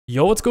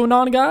Yo, what's going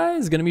on,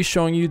 guys? Gonna be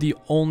showing you the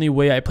only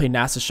way I play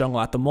Nasus jungle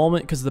at the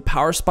moment because the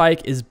power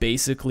spike is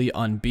basically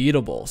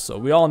unbeatable. So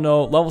we all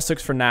know level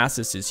 6 for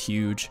Nasus is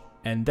huge,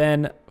 and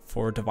then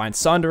for Divine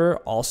Sunderer,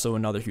 also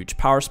another huge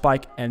power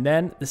spike, and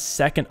then the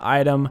second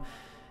item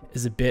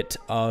is a bit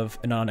of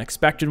an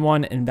unexpected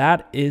one, and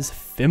that is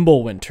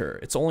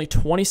Fimbulwinter. It's only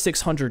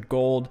 2,600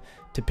 gold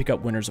to pick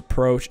up Winter's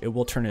Approach. It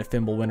will turn into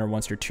Fimbulwinter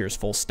once your tier is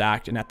full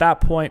stacked, and at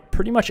that point,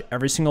 pretty much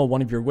every single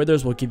one of your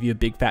withers will give you a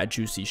big fat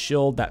juicy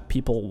shield that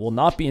people will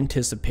not be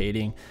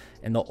anticipating,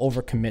 and they'll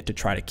overcommit to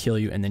try to kill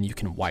you, and then you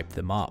can wipe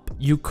them up.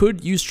 You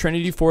could use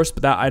Trinity Force,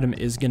 but that item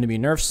is going to be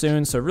nerfed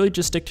soon, so really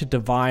just stick to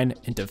Divine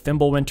into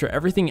Fimbulwinter.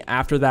 Everything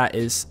after that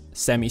is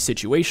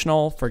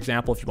semi-situational. For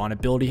example, if you want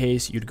ability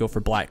haste, you'd go for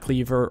Black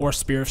Cleaver or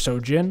Spear of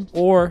Sojin,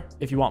 or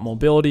if you want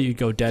mobility, you'd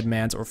go Dead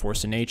Man's or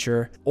Force of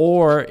Nature,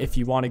 or if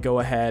you want to go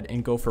ahead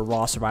and go for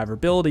raw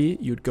survivability,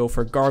 you'd go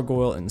for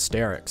Gargoyle and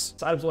Sterix.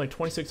 This item's only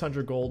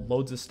 2,600 gold,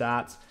 loads of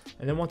stats,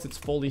 and then once it's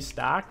fully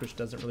stacked, which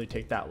doesn't really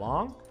take that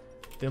long,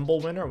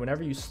 Fimbulwinter,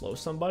 whenever you slow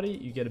somebody,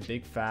 you get a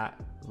big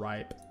fat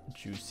ripe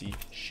juicy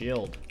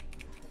shield.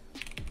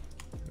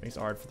 It makes it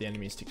hard for the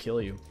enemies to kill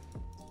you.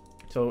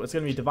 So it's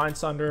going to be Divine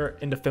Sunder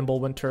into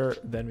Fimbulwinter,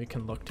 then we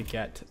can look to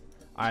get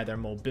either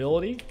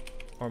mobility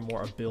or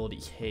more ability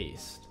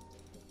haste.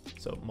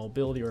 So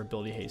mobility or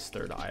ability haste,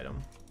 third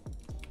item.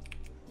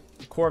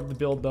 The core of the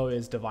build though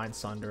is Divine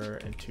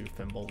Sunder into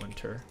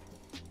Fimbulwinter.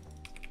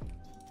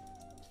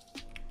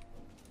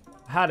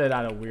 I had it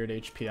at a weird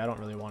HP, I don't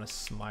really want to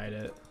smite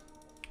it.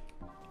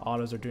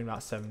 Autos are doing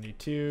about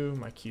 72,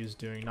 my Q's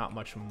doing not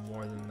much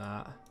more than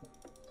that.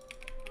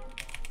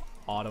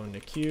 Auto into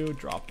Q,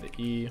 drop the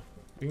E.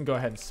 We can go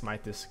ahead and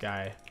smite this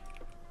guy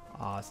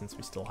since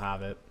we still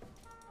have it.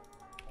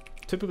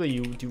 Typically,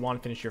 you do want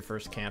to finish your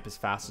first camp as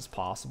fast as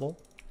possible.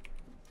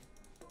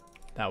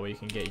 That way you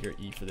can get your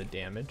E for the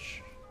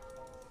damage.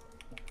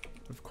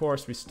 Of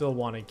course, we still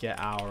want to get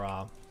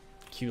our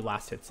Q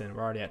last hits in.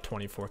 We're already at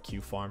 24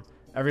 Q farm.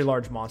 Every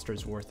large monster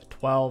is worth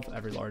 12.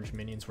 Every large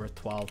minion's worth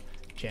 12.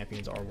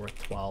 Champions are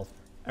worth 12.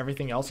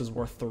 Everything else is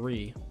worth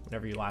 3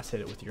 whenever you last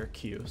hit it with your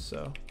Q.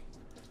 So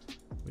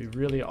we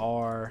really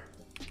are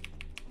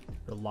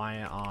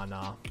reliant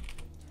on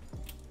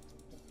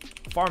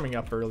farming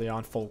up early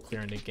on, full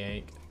clear into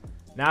gank.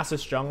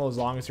 Nasus jungle, as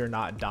long as you're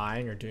not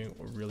dying or doing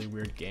really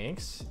weird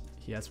ganks,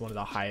 he has one of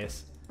the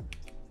highest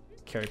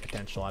carry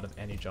potential out of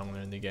any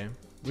jungler in the game.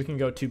 We can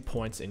go 2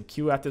 points in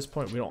Q at this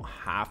point. We don't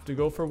have to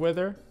go for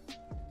Wither.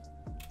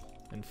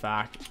 In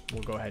fact,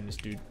 we'll go ahead and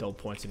just do double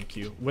points in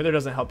Q. Wither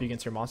doesn't help you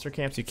against your monster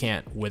camps. You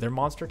can't Wither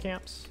monster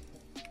camps.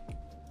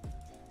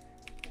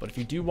 But if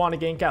you do want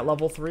to gank at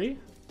level 3,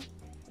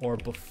 or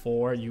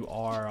before you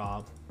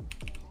are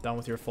done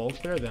with your full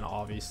clear, then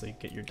obviously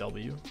get your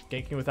W.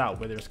 Ganking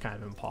without Wither is kind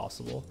of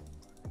impossible.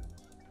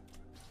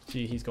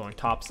 See, he's going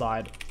top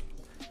side.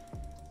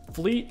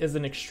 Fleet is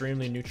an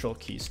extremely neutral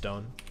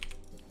keystone.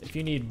 If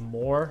you need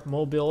more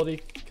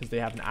mobility, because they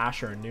have an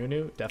Ashe or a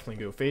Nunu,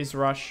 definitely go Phase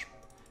Rush.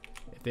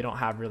 If they don't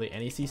have really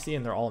any CC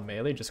and they're all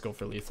melee, just go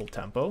for Lethal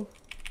Tempo.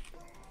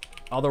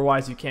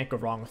 Otherwise, you can't go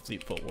wrong with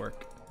Fleet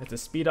Footwork. It's a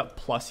speed up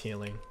plus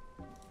healing.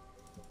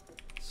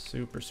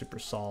 Super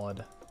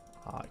solid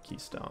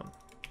keystone.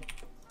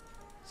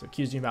 So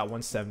Q's doing about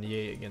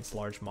 178 against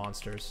large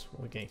monsters.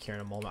 We'll gank here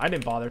in a moment. I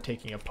didn't bother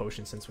taking a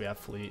potion since we have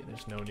Fleet.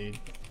 There's no need.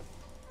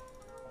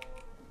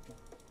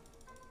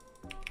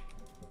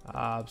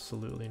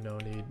 Absolutely no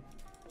need.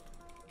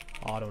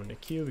 Auto into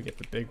Q. We get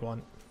the big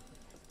one.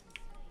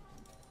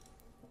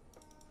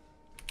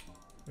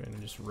 We're going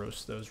to just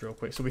roast those real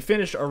quick. So we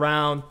finished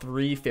around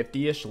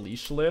 350-ish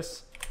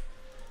leashless.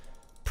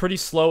 Pretty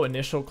slow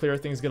initial clear.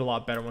 Things get a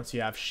lot better once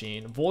you have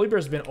Sheen.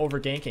 Volibear's been over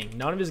ganking.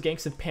 None of his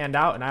ganks have panned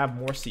out, and I have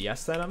more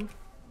CS than him.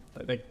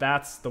 Like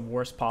that's the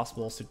worst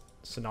possible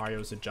scenario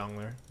as a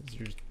jungler.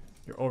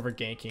 You're over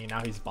ganking.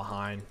 Now he's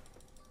behind.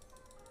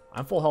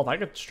 I'm full health. I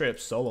could straight up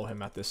solo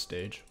him at this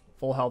stage.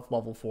 Full health,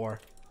 level 4.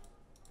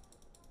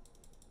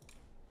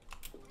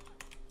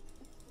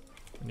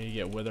 I need to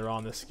get Wither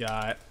on this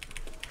guy.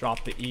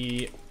 Drop the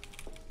E.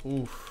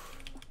 Oof.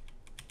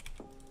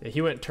 Yeah, he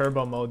went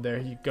turbo mode there.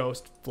 He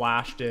ghost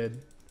flashed.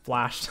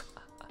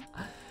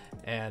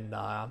 And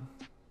I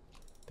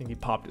think he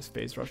popped his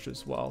phase rush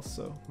as well.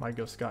 So my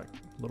ghost got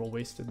a little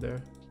wasted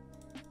there.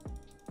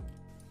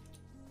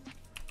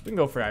 We can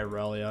go for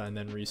Irelia and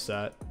then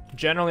reset.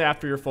 Generally,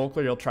 after your full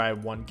clear, you'll try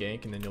one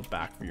gank and then you'll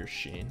back for your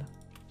Sheen.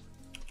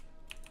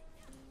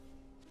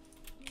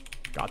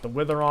 Got the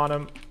Wither on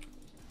him.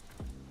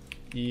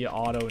 E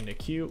auto into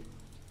Q.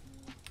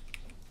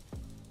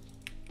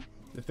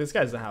 If this guy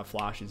doesn't have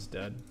flash, he's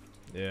dead.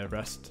 Yeah,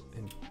 rest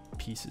in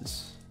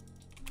pieces.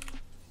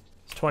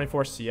 It's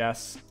 24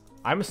 CS.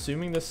 I'm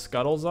assuming this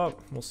scuttles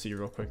up. We'll see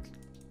real quick.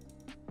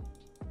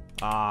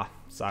 Ah,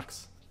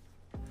 sucks.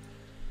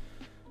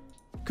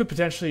 Could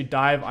potentially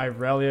dive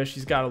Irelia.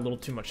 She's got a little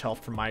too much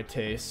health for my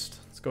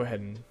taste. Let's go ahead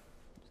and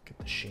get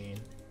the Sheen.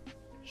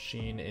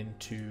 Sheen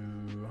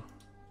into...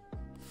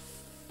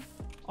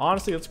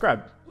 Honestly, let's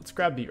grab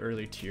the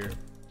early tier.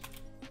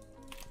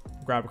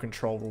 grab a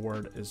control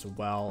reward as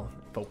well.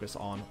 Focus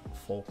on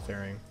full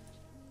clearing.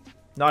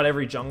 Not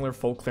every jungler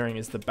full clearing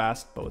is the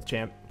best, but with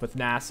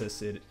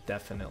Nasus it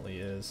definitely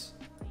is.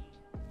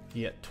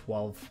 You get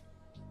 12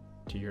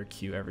 to your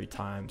Q every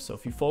time. So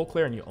if you full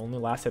clear and you only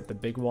last hit the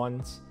big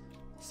ones,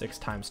 6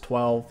 times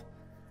 12,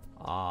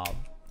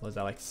 was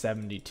that like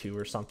 72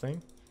 or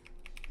something?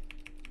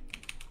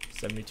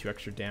 72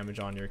 extra damage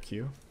on your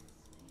Q.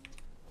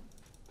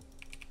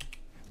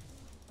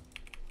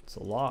 It's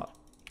a lot.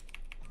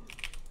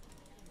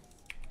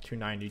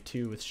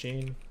 292 with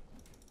Sheen.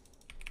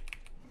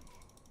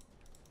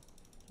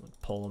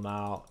 Pull him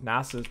out.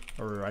 Nasus,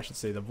 or I should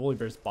say the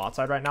Volibear's bot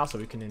side right now, so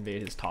we can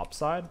invade his top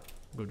side.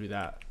 Go do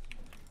that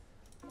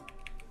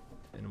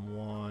in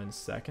 1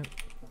 second.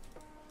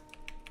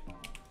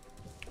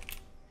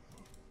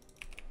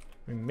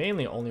 We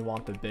mainly only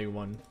want the big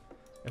one.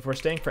 If we're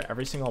staying for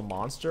every single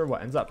monster,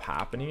 what ends up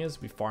happening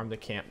is we farm the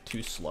camp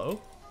too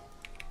slow,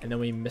 and then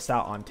we miss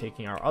out on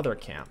taking our other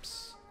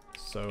camps.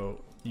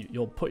 So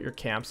you'll put your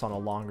camps on a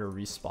longer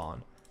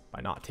respawn by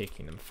not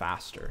taking them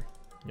faster.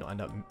 You'll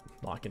end up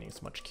not getting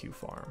as much Q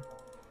farm.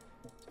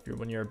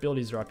 When your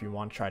abilities are up, you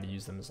want to try to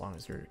use them as long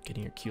as you're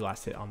getting your Q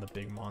last hit on the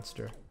big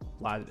monster.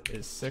 Lad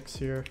is 6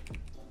 here.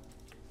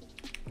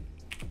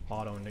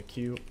 Auto into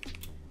Q.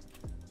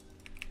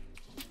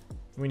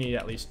 We need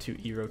at least 2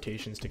 E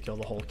rotations to kill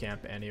the whole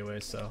camp anyway,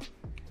 so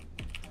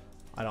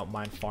I don't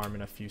mind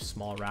farming a few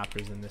small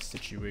raptors in this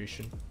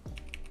situation.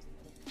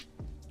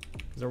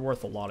 They're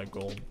worth a lot of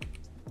gold.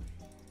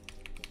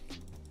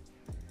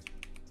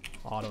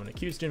 Auto into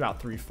Q is doing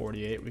about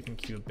 348. We can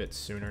Q a bit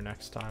sooner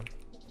next time.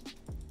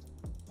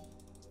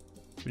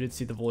 We did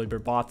see the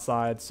Volibear bot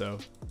side, so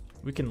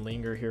we can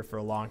linger here for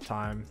a long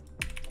time.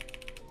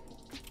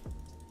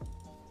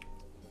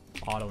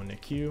 Auto into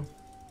Q.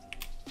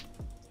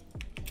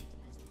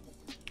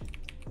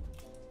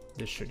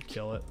 This should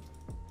kill it.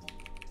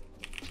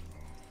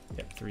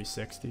 Yep,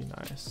 360.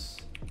 Nice.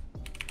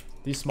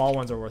 These small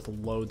ones are worth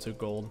loads of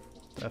gold.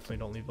 Definitely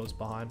don't leave those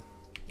behind.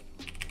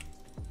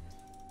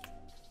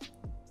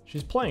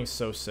 She's playing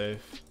so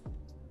safe.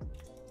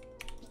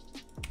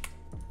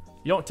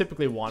 You don't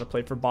typically want to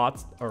play for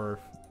bots or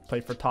play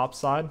for top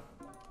side.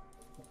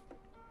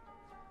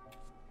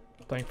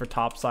 Playing for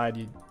top side,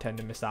 you tend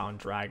to miss out on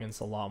dragons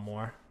a lot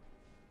more.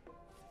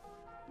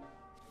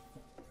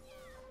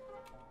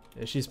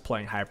 Yeah, she's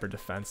playing hyper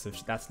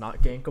defensive. That's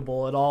not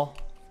gankable at all.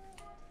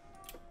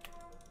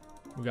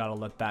 We gotta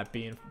let that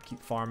be and keep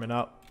farming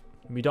up.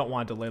 We don't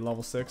want to delay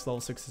level 6.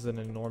 Level 6 is an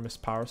enormous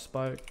power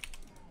spike.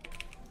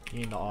 You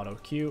need the auto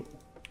Q.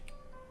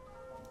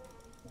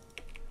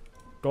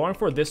 Going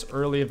for this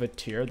early of a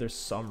tier, there's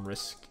some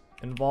risk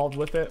involved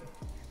with it.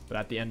 But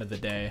at the end of the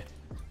day,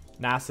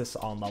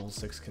 Nasus on level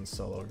 6 can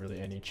solo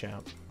really any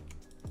champ.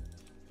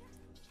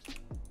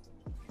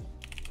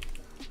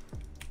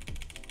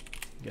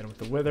 Get him with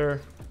the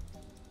Wither.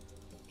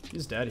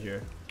 He's dead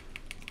here.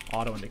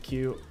 Auto into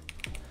Q.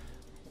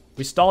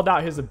 We stalled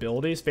out his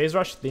abilities. Phase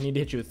Rush, they need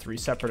to hit you with 3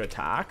 separate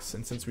attacks.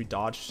 And since we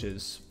dodged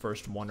his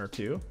first 1 or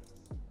 2,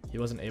 he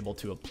wasn't able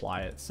to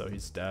apply it, so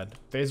he's dead.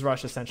 Phase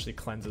Rush essentially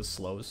cleanses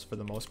slows for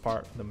the most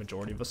part, the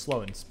majority of a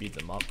slow, and speeds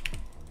them up.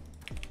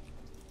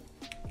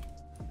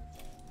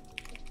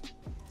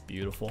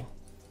 Beautiful.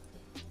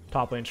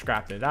 Top lane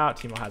scrapping it out.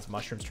 Teemo has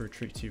mushrooms to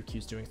retreat to.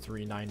 Q's doing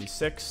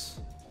 396.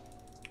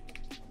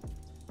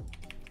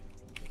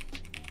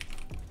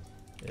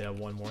 Yeah,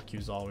 1 more Q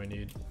is all we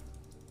need.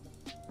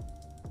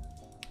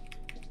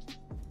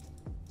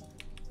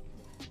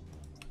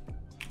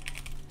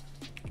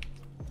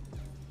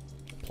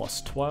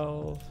 Plus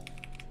 12.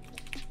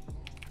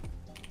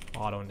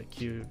 Auto into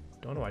Q.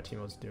 Don't know why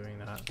Teemo's doing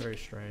that. Very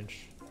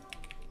strange.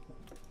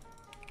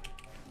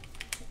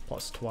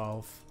 Plus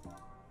 12.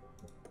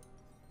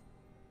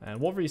 And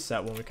we'll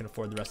reset when we can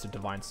afford the rest of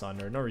Divine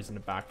Sunder. No reason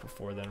to back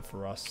before then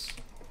for us.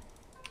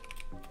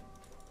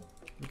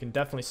 We can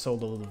definitely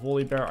solo the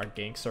Volibear. Our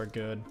ganks are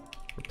good.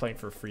 We're playing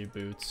for free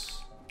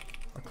boots.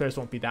 Our clears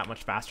won't be that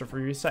much faster for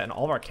reset, and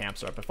all of our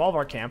camps are up. If all of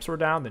our camps were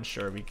down, then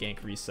sure, we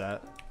gank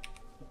reset.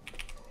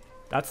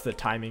 That's the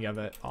timing of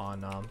it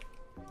on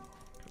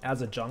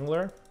as a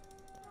jungler.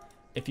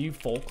 If you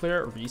full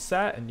clear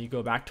reset and you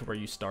go back to where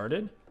you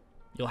started,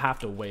 you'll have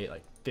to wait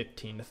like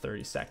 15 to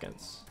 30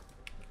 seconds.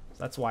 So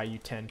that's why you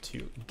tend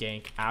to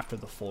gank after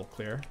the full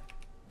clear,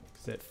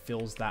 because it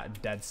fills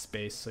that dead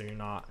space so you're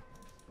not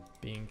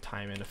being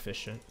time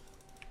inefficient.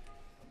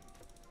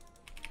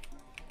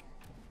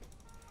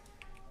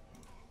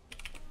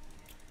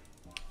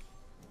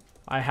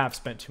 I have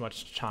spent too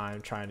much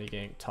time trying to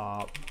gank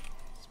top.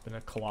 It's been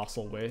a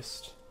colossal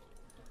waste.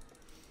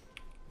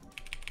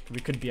 We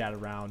could be at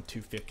around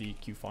 250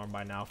 Q farm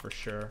by now for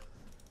sure.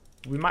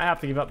 We might have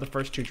to give up the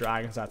first 2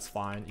 dragons, that's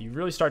fine. You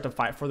really start to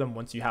fight for them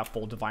once you have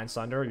full Divine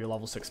Sunder. You're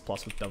level 6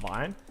 plus with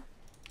Divine,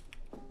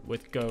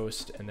 with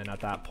Ghost, and then at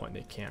that point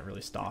they can't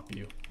really stop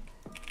you.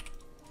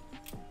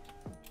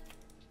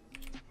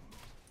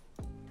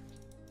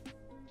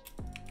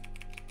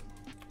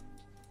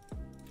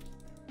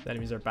 The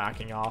enemies are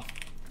backing off.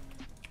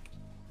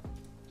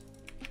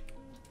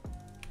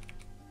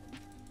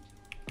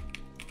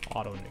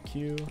 Auto in the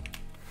Q.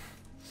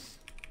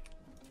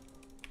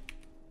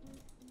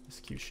 This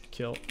Q should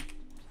kill.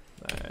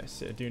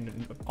 Nice. Yeah,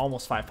 doing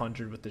almost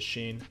 500 with the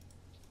Sheen.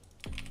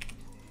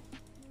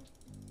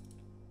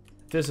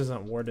 If this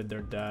isn't warded,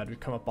 they're dead. We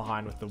come up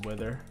behind with the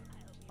Wither.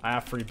 I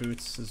have free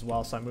boots as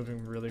well, so I'm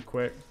moving really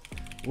quick.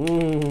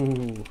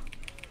 Ooh.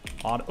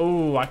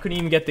 Oh, I couldn't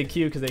even get the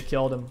Q because they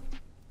killed him.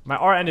 My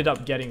R ended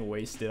up getting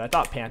wasted. I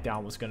thought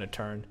Pantheon was going to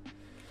turn.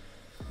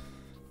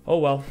 Oh,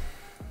 well.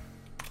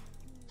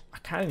 I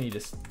kind of need to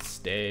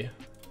stay.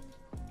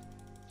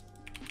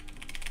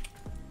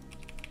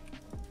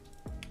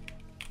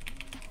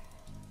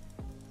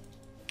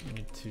 I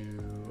need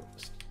to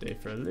stay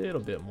for a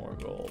little bit more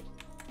gold.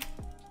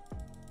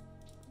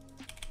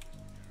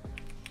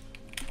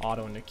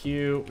 Auto in the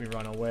Q. We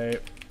run away.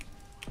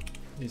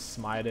 He's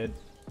smited.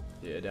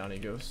 Yeah, down he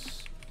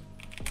goes.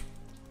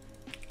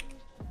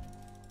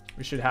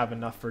 We should have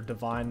enough for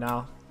Divine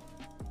now.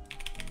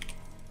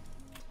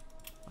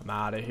 I'm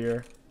out of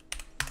here.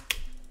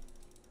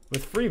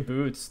 With free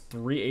boots,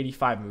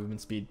 385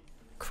 movement speed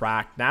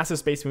cracked.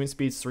 Nasus base movement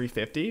speed is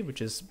 350,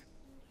 which is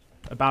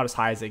about as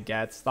high as it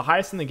gets. The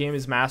highest in the game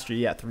is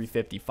Mastery at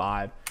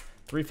 355.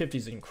 350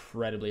 is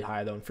incredibly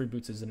high though, and free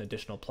boots is an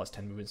additional plus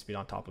 10 movement speed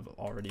on top of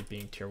already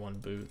being tier 1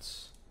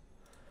 boots.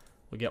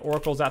 We'll get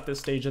oracles at this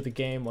stage of the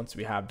game once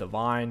we have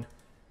Divine.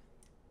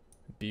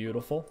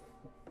 Beautiful.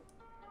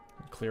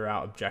 Clear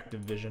out objective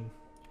vision.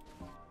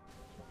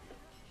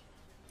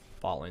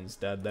 Bot lane's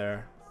dead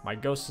there. My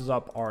ghost is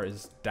up, R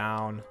is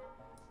down.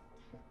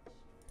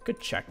 Could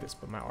check this,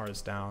 but my R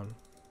is down.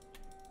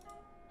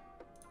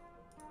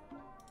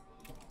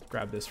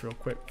 Grab this real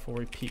quick before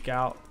we peek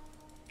out.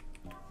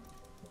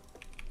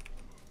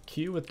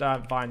 Q with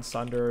that Divine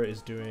Sunder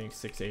is doing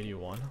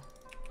 681.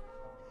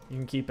 You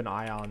can keep an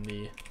eye on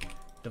the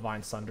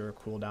Divine Sunder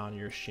cooldown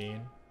your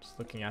Sheen. Just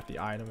looking at the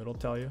item, it'll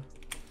tell you.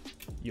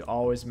 You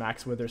always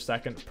max Wither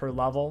second per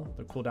level.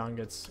 The cooldown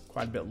gets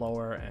quite a bit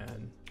lower,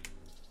 and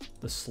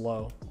the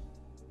slow,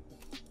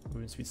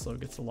 movement speed slow,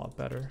 gets a lot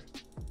better.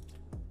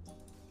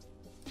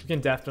 You can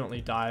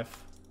definitely dive.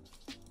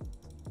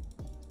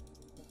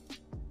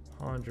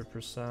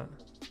 100%.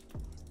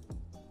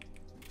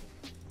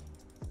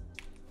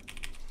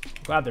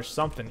 Glad there's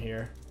something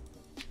here.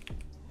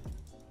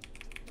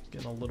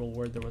 Getting a little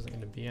worried there wasn't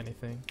going to be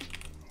anything.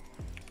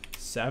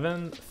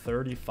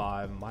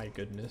 735, my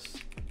goodness.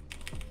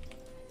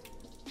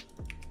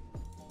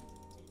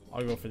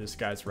 I'll go for this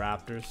guy's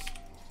Raptors.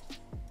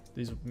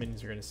 These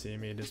minions are going to see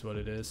me. It is what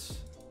it is.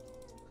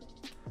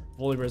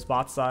 Volibear's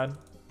bot side.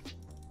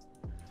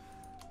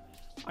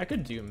 I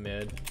could do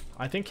mid.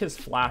 I think his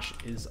flash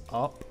is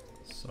up,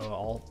 so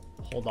I'll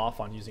hold off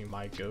on using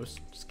my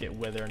ghost. Just get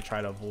Wither and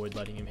try to avoid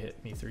letting him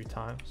hit me 3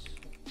 times.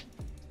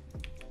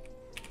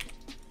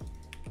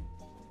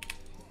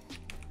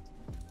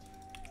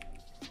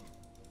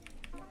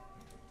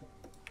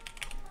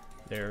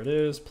 There it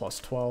is, plus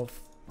 12.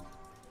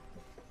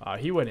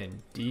 He went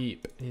in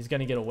deep. He's going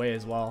to get away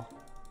as well.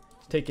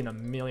 He's taking a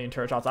million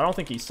turret shots. I don't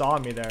think he saw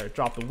me there.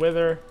 Drop the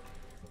Wither.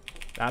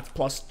 That's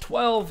plus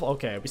 12.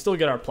 Okay, we still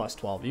get our plus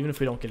 12, even if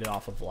we don't get it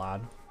off of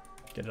Vlad.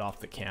 Get it off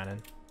the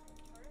cannon.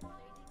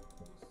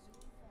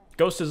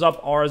 Ghost is up,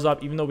 R is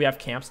up. Even though we have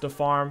camps to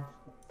farm,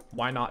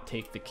 why not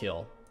take the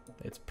kill?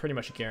 It's pretty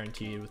much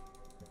guaranteed with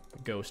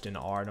Ghost and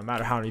R, no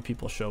matter how many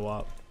people show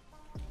up.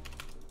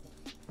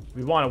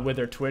 We want to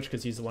Wither Twitch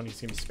because he's the one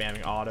who's going to be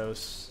spamming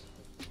autos.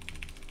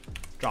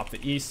 Drop the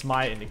E,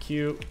 smite into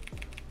Q.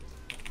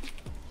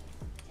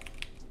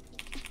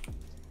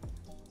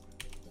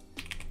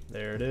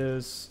 There it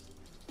is.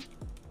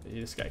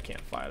 This guy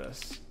can't fight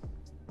us.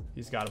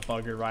 He's got a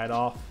bugger right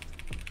off.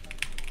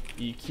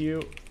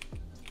 EQ.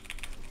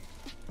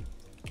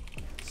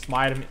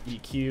 Smite him,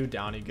 EQ,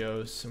 down he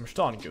goes. And we're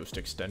still on ghost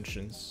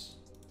extensions.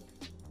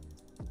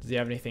 Does he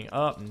have anything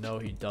up? No,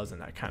 he doesn't.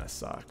 That kind of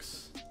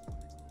sucks.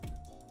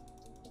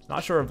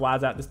 Not sure where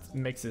Vlad's at. This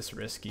makes this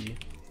risky.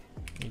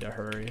 Need to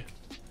hurry.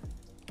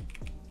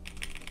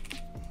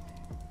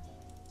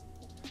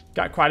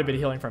 Got quite a bit of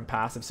healing from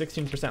passive.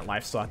 16%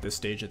 life still at this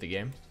stage of the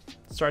game.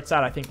 Starts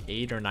at, I think,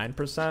 8 or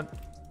 9%.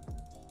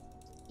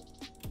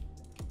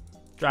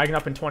 Dragon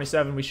up in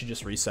 27. We should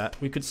just reset.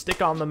 We could stick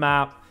on the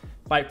map,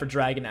 fight for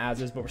Dragon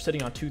as is, but we're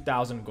sitting on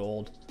 2,000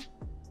 gold.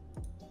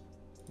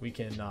 We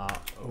can,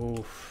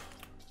 oof.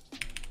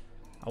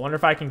 I wonder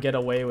if I can get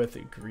away with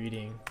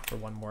greeting for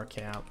one more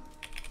camp.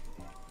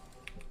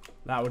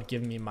 That would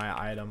give me my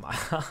item.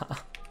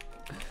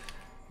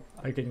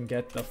 I can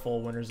get the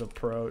full winner's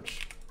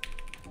approach.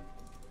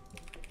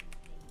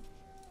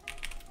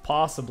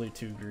 Possibly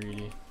too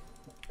greedy.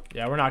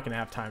 Yeah, we're not going to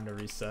have time to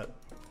reset.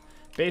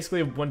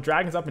 Basically, when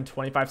Dragon's up in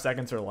 25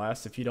 seconds or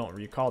less, if you don't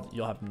recall,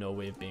 you'll have no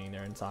way of being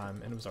there in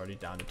time. And it was already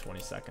down to 20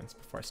 seconds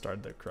before I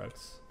started the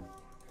Crux.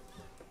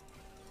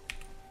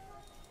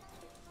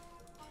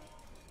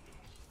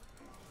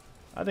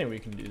 I think we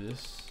can do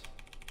this.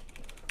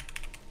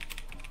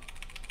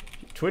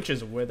 Twitch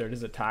is withered.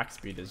 His attack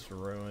speed is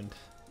ruined.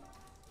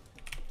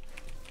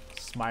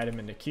 Smite him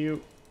into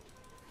Q.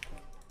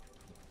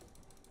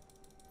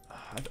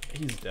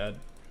 He's dead.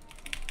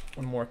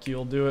 One more Q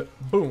will do it.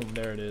 Boom,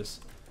 there it is.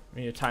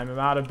 We need to time him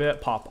out a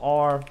bit. Pop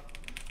R.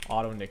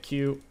 Auto into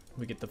Q.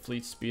 We get the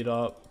fleet speed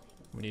up.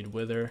 We need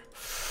Wither.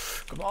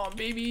 Come on,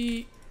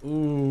 baby.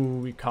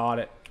 Ooh, we caught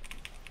it.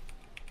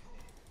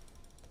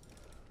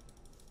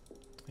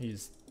 He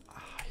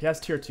has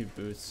tier 2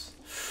 boots.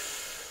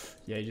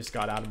 Yeah, he just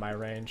got out of my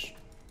range.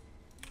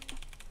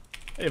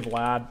 Hey,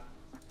 Vlad.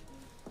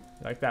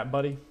 You like that,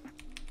 buddy?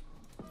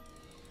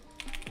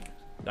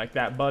 You like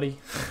that, buddy?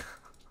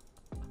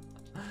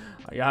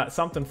 I got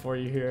something for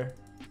you here.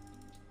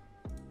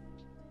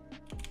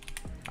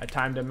 I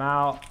timed him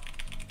out.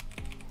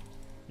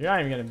 You're not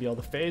even going to be able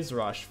to phase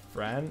rush,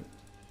 friend.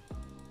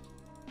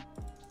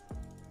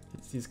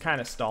 He's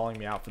kind of stalling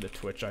me out for the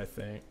Twitch, I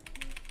think.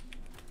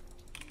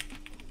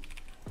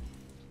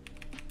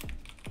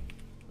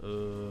 I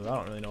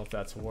don't really know if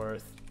that's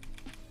worth.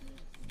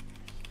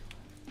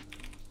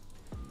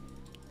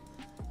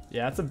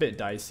 Yeah, it's a bit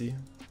dicey.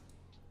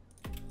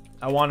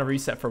 I want to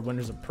reset for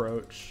Winter's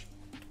Approach.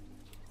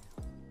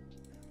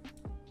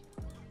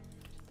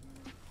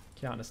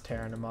 Count is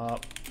tearing him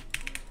up.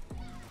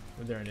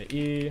 They're into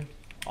E.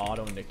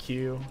 Auto into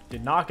Q.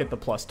 Did not get the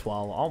plus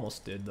 12.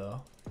 Almost did,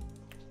 though.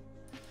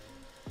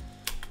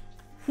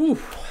 Whew.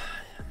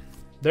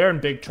 They're in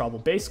big trouble.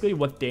 Basically,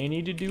 what they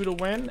need to do to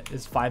win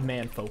is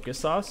 5-man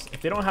focus us.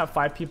 If they don't have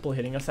 5 people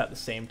hitting us at the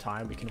same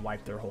time, we can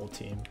wipe their whole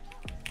team.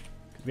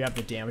 We have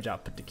the damage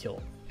output to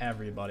kill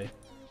everybody.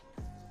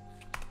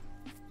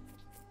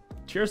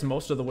 Tier's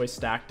most of the way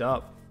stacked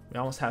up. We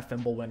almost have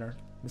Fimble winner.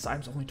 This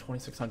item's only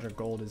 2,600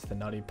 gold is the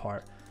nutty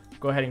part.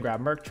 Go ahead and grab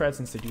Merc Tread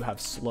since they do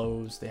have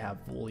slows. They have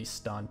Woolly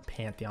stun,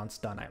 Pantheon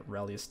stun,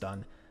 Irelia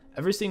stun.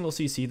 Every single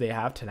CC they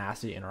have,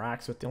 Tenacity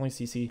interacts with. The only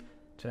CC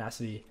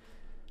Tenacity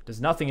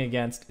does nothing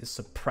against is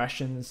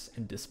suppressions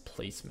and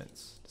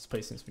displacements.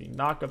 Displacements being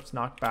knockups,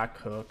 knockback,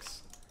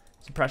 hooks.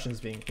 Suppressions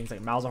being things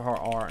like Malzahar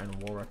R and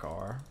Warwick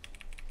R.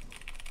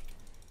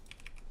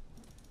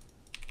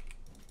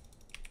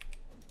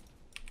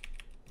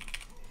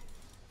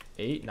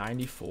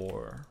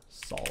 $894.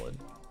 Solid.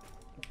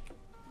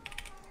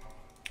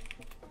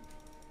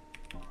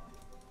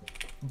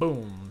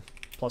 Boom.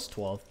 Plus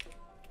 12.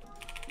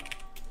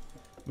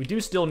 We do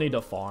still need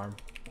to farm.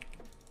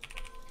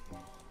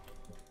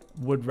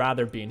 Would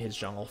rather be in his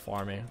jungle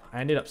farming. I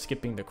ended up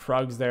skipping the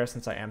Krugs there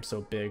since I am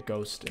so big.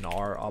 Ghost and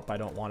R up. I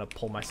don't want to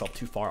pull myself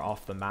too far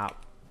off the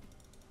map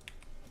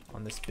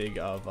on this big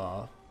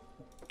of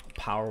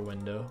power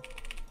window.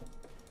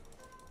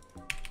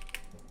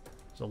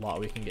 There's a lot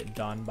we can get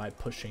done by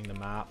pushing the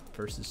map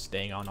versus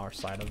staying on our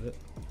side of it.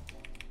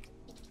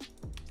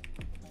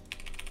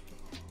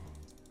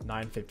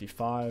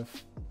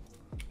 955.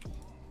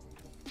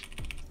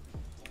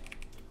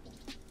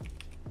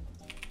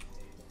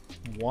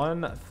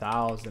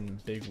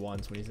 $1,000 big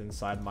ones when he's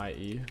inside my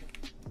E.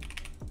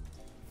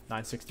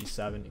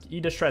 967.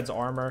 E shreds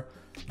armor.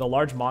 The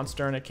large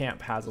monster in a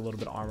camp has a little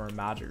bit of armor and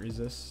magic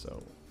resist.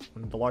 So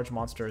when the large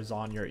monster is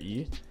on your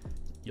E,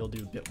 you'll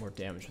do a bit more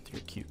damage with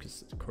your Q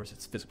because of course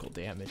it's physical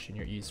damage and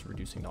your E is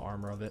reducing the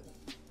armor of it.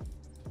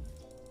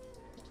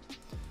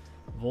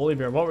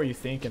 Volibear, what were you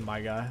thinking,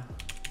 my guy?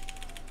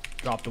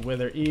 Drop the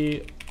Wither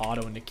E,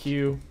 auto into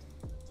Q.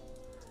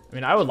 I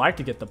mean, I would like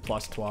to get the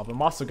plus 12.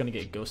 I'm also going to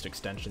get ghost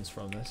extensions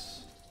from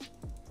this.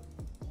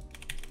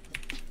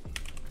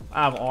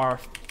 I have R,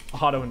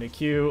 auto into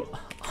Q,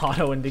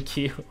 auto into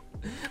Q,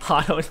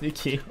 auto into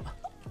Q.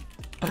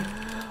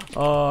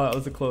 Oh, that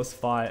was a close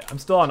fight. I'm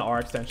still on R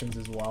extensions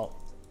as well.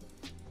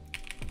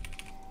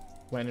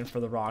 Went in for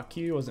the raw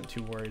Q. Wasn't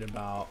too worried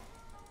about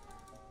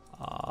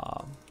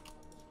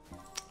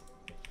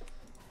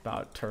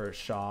turret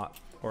shot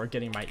or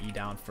getting my E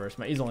down first.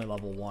 My E's only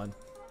level 1.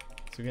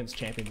 So against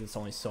champions, it's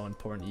only so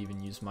important to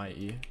even use my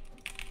E.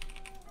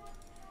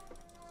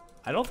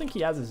 I don't think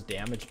he has his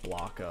damage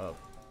block up.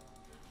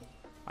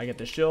 I get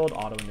the shield,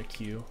 auto into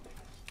Q.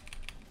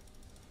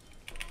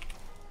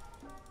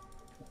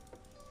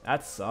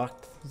 That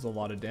sucked. There's a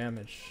lot of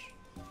damage.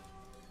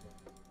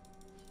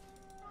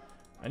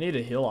 I need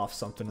to heal off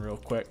something real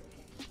quick.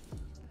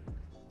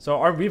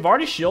 So we've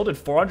already shielded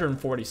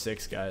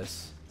 446,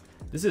 guys.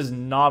 This is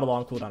not a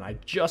long cooldown. I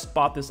just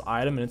bought this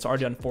item and it's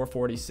already on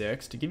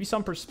 446. To give you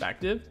some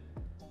perspective,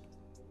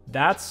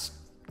 that's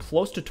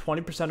close to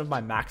 20% of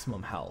my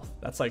maximum health.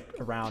 That's like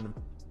around,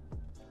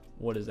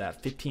 what is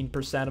that,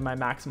 15% of my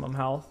maximum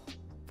health?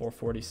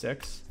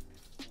 446.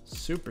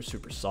 Super,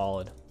 super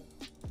solid.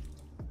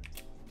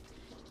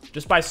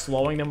 Just by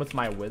slowing them with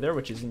my Wither,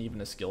 which isn't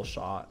even a skill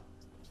shot.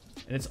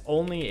 And it's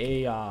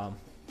only a,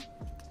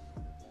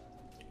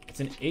 it's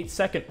an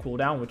 8-second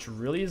cooldown, which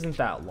really isn't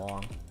that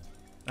long.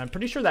 I'm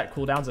pretty sure that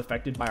cooldown's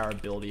affected by our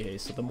ability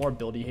haste. So the more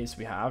ability haste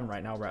we have, and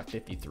right now we're at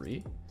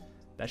 53,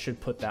 that should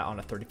put that on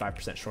a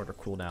 35% shorter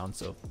cooldown.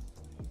 So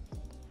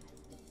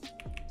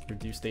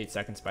reduced 8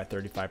 seconds by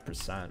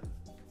 35%.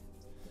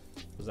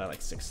 Was that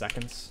like 6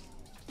 seconds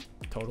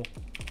total?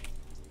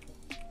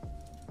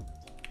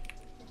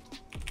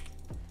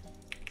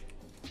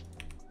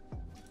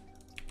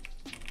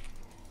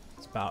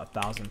 It's about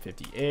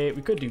 1,058.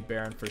 We could do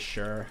Baron for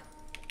sure.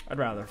 I'd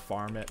rather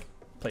farm it.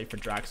 play for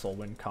Draxel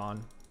win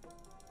con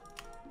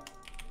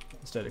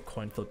instead of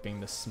coin flipping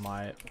the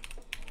smite.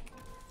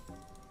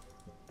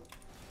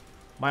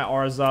 My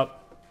R's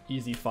up.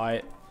 Easy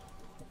fight.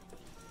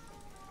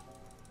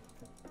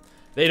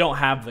 They don't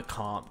have the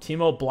comp.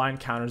 Teemo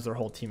blind counters their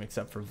whole team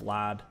except for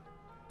Vlad.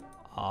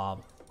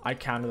 I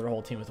counter their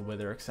whole team with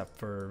Wither except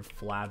for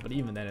Vlad, but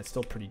even then it's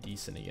still pretty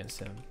decent against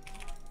him.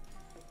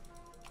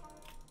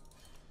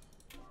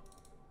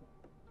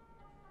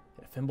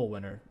 Yeah, Fimble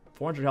winner.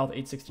 400 health,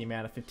 860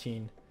 mana,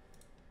 15.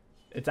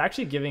 It's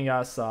actually giving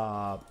us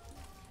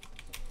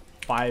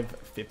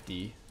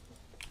 550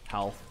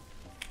 health.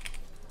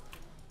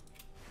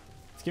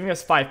 It's giving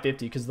us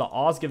 550 because the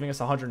Awe is giving us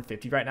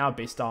 150 right now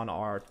based on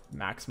our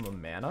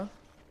maximum mana.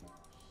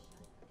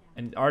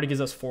 And it already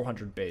gives us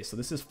 400 base. So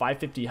this is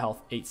 550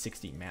 health,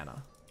 860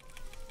 mana.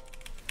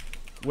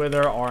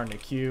 Wither, R in the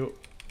Q.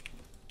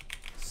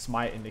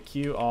 Smite in the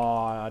Q. Oh,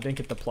 I didn't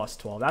get the plus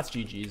 12. That's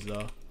GG's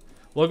though.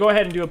 We'll go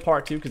ahead and do a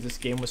part 2 because this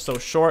game was so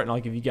short. And I'll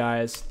give you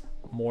guys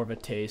more of a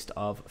taste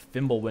of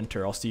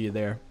Fimbulwinter. I'll see you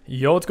there.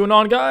 Yo, what's going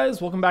on,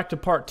 guys? Welcome back to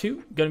part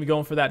 2. Gonna be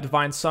going for that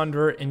Divine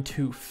Sunder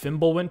into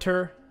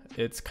Fimbulwinter.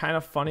 It's kind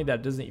of funny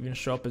that it doesn't even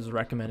show up as a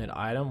recommended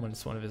item when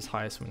it's one of his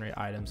highest win rate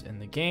items in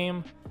the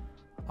game.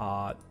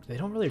 They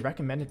don't really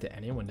recommend it to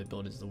anyone to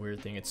build, is the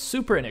weird thing. It's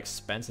super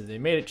inexpensive. They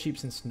made it cheap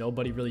since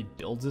nobody really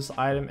builds this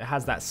item. It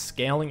has that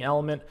scaling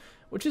element,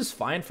 which is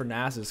fine for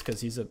Nasus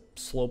because he's a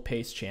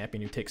slow-paced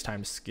champion who takes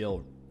time to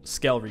scale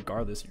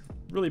regardless. You're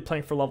really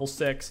playing for level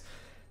 6.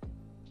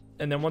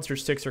 And then once you're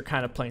 6, you're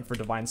kind of playing for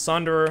Divine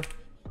Sunderer.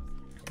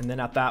 And then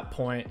at that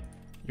point,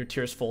 your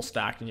tier's full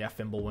stacked and you have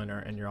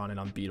Fimbulwinter and you're on an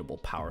unbeatable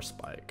power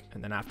spike.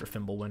 And then after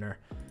Fimbulwinter,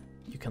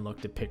 you can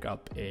look to pick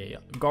up a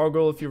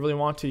Gargoyle if you really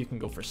want to. You can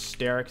go for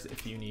Sterix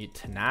if you need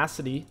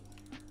Tenacity.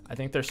 I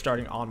think they're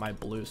starting on my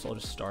blue, so I'll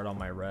just start on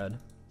my red.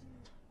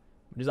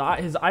 His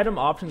item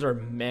options are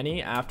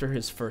many after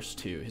his first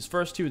 2. His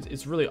first 2,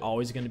 it's really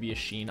always going to be a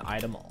Sheen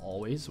item,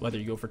 always. Whether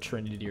you go for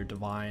Trinity or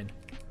Divine.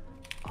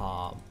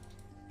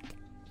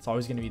 It's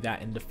always going to be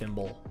that into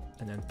Fimble.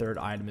 And then third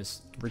item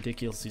is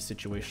ridiculously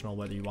situational,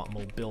 whether you want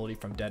mobility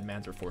from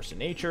Deadman's or Force of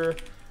Nature,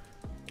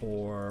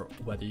 or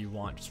whether you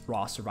want just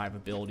raw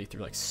survivability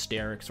through like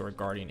Sterix or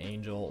Guardian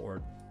Angel,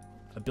 or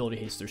ability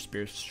haste through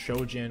Spear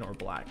Shojin or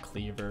Black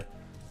Cleaver.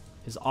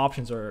 His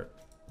options are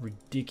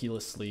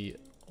ridiculously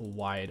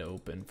wide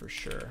open for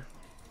sure.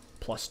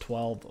 Plus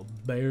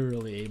 12,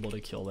 barely able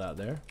to kill that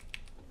there.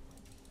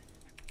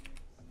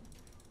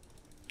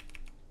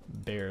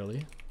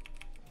 Barely.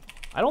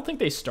 I don't think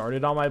they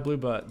started on my blue,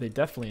 but they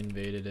definitely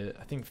invaded it.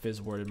 I think Fizz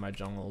warded my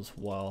jungle as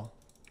well.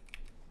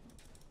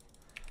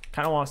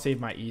 Kind of want to save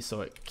my E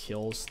so it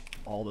kills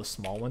all the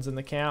small ones in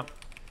the camp,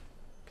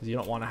 because you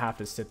don't want to have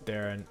to sit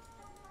there and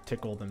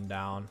tickle them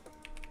down.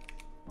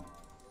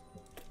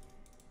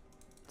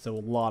 So a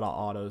lot of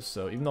autos.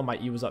 So even though my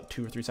E was up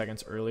 2 or 3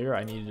 seconds earlier,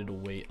 I needed to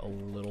wait a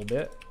little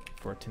bit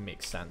for it to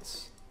make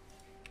sense.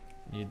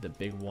 Needed the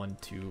big one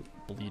to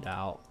bleed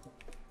out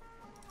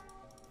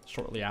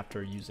shortly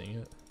after using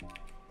it.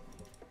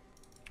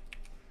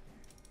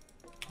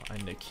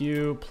 And the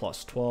Q,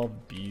 plus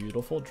 12,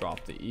 beautiful.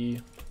 Drop the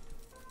E.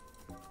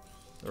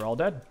 They're all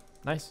dead.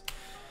 Nice.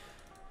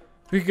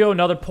 We could go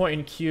another point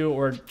in Q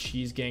or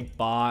cheese gank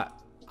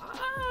bot.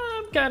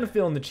 I'm kind of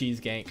feeling the cheese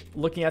gank.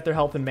 Looking at their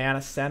health and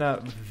mana,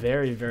 Senna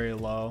very, very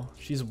low.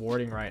 She's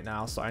warding right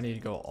now, so I need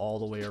to go all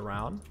the way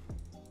around.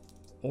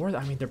 Or,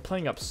 I mean, they're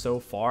playing up so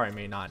far, I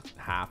may not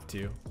have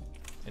to.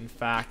 In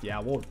fact, yeah,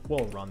 we'll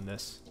run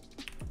this.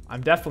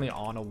 I'm definitely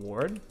on a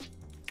ward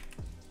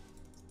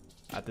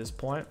at this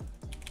point.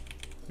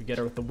 We get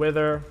her with the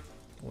Wither.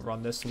 We'll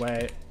run this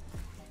way.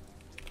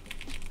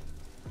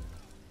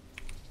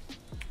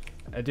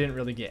 I didn't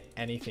really get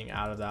anything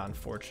out of that,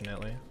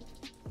 unfortunately.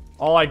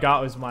 All I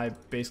got was my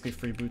basically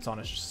free boots on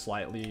a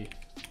slightly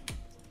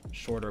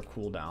shorter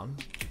cooldown.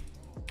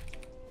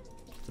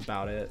 That's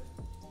about it.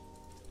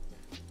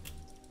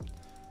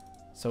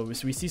 So we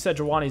see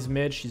Sejuani's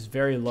mid. She's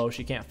very low.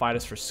 She can't fight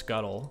us for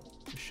Scuttle.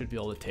 We should be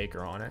able to take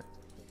her on it.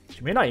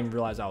 She may not even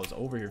realize I was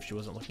over here if she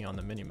wasn't looking on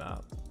the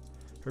minimap.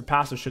 Her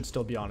passive should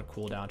still be on a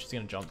cooldown. She's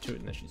going to jump to it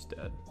and then she's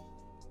dead.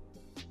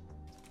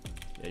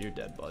 Yeah, you're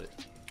dead, buddy.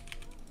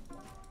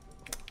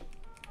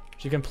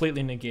 She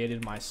completely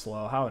negated my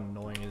slow. How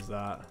annoying is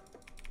that?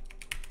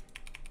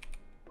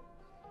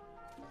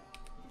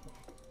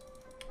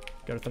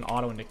 Go with an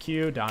auto into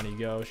Q. Down you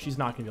go. She's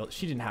not going to be able...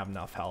 She didn't have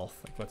enough health.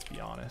 Like, let's be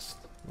honest.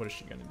 What is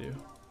she going to do?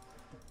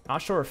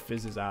 Not sure where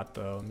Fizz is at,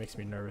 though. It makes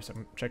me nervous.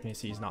 I'm checking to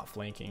see he's not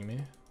flanking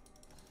me.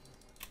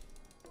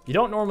 You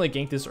don't normally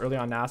gank this early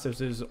on Nasus.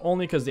 It was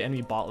only because the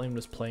enemy bot lane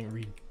was playing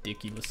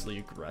ridiculously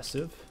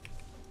aggressive.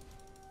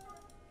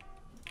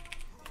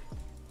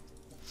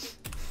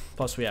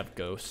 Plus we have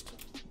Ghost.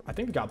 I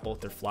think we got both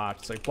their flash.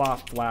 It's like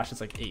flash,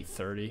 it's like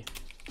 8:30.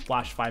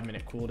 Flash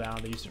 5-minute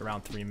cooldown. They used it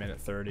around 3-minute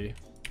 30.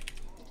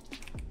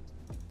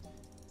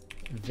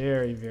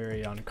 Very,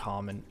 very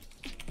uncommon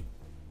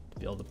to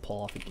be able to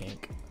pull off a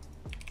gank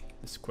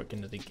this quick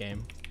into the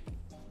game.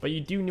 But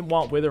you do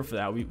want Wither for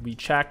that. We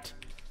checked.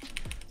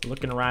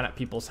 Looking around at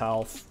people's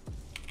health.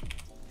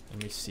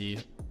 And we see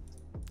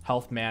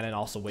health, mana, and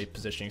also wave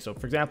positioning. So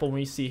for example, when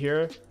we see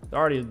here, they're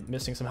already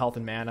missing some health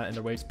and mana, and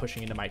their wave's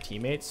pushing into my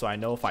teammates. So I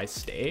know if I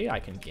stay, I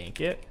can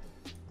gank it.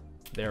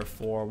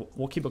 Therefore,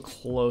 we'll keep a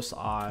close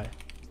eye.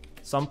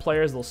 Some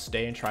players, they'll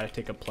stay and try to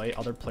take a play.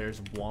 Other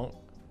players won't.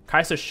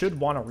 Kai'Sa should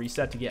want to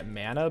reset to get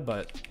mana,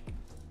 but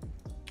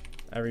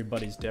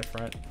everybody's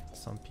different.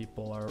 Some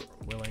people are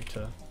willing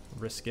to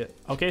risk it.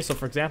 Okay, so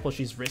for example,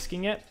 she's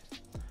risking it.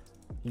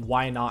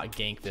 Why not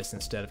gank this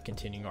instead of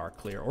continuing our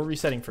clear or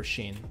resetting for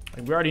Sheen?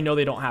 Like, we already know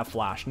they don't have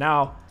flash.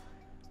 Now,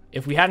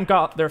 if we hadn't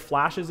got their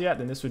flashes yet,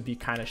 then this would be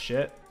kind of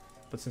shit.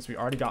 But since we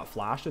already got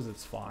flashes,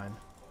 it's fine.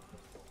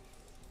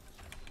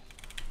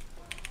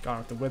 Gone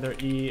with the Wither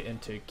E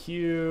into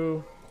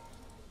Q.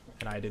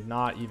 And I did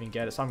not even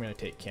get it, so I'm going to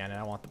take cannon.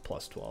 I want the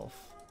plus 12.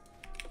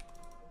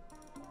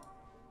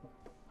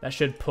 That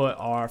should put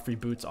our free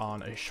boots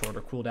on a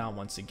shorter cooldown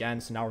once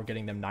again. So now we're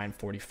getting them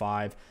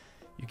 945.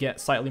 You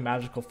get slightly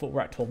magical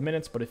footwear at 12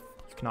 minutes, but if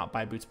you cannot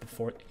buy boots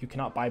before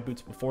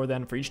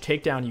then. For each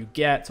takedown you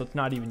get, so it's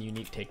not even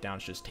unique takedown,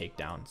 it's just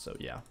takedown. So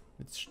yeah,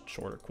 it's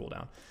shorter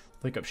cooldown.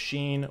 Pick up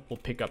Sheen, we'll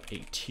pick up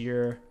a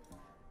tier,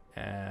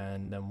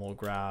 and then we'll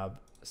grab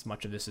as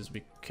much of this as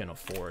we can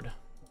afford.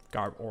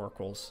 Garb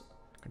Oracles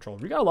control.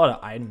 We got a lot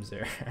of items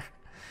there.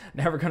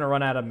 Never gonna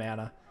run out of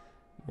mana.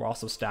 We're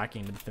also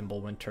stacking the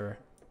Thimble Winter.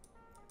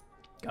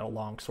 Got a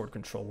long sword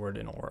control word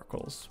in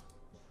Oracles.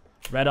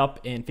 Red up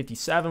in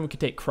 57. We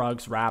could take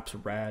Krugs, Wraps,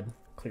 Red,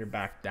 clear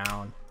back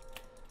down.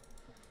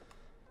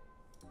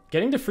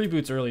 Getting the free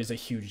boots early is a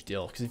huge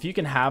deal, because if you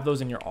can have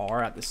those in your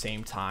R at the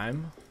same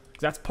time,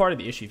 because that's part of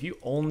the issue. If you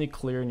only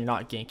clear and you're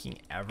not ganking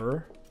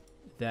ever,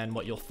 then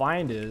what you'll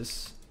find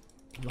is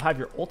you'll have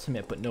your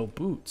ultimate but no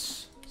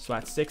boots. So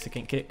at 6, it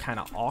can get kind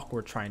of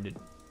awkward trying to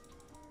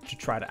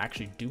try to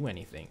actually do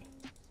anything.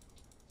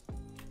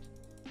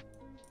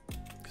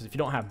 Because if you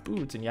don't have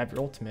boots and you have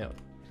your ultimate,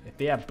 if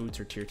they have boots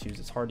or tier 2s,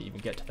 it's hard to even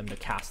get to them to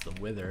cast the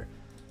Wither.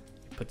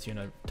 It puts you in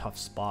a tough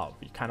spot.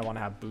 You kind of want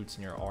to have boots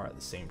in your R at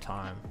the same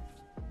time.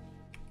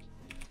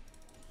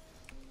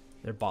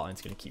 Their bot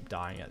lane's going to keep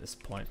dying at this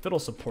point. Fiddle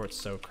support's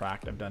so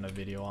cracked. I've done a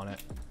video on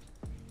it.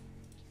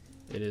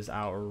 It is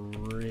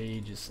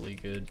outrageously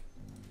good.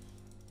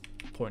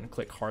 Point and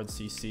click hard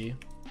CC.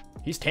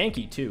 He's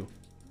tanky too.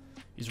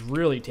 He's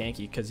really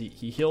tanky because he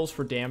heals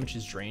for damage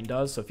his drain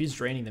does. So if he's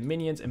draining the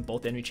minions and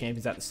both enemy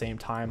champions at the same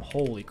time,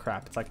 holy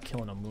crap, it's like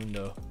killing a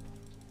Mundo.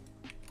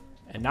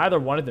 And neither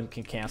one of them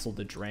can cancel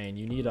the drain.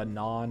 You need a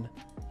non-snare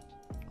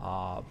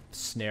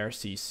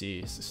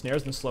CC. So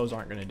snares and slows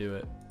aren't going to do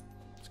it.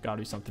 It's got to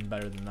be something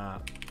better than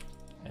that.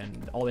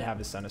 And all they have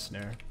is send a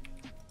snare.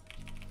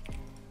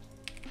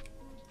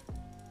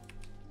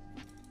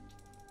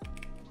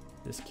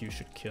 This Q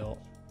should kill.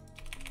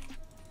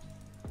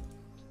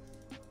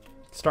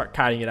 Start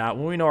kiting it out.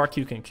 When we know our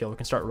Q can kill, we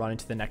can start running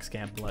to the next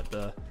camp and let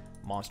the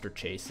monster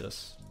chase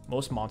us.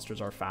 Most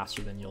monsters are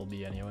faster than you'll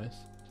be anyways.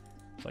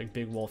 So like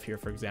Big Wolf here,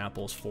 for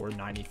example, is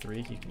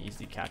 493. He can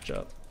easily catch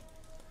up.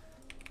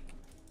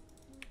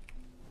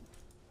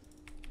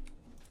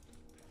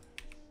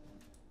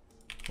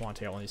 I want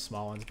to take out one of these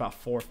small ones. About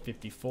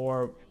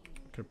 454. Could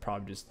have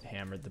probably just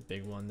hammered the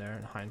big one there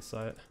in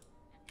hindsight.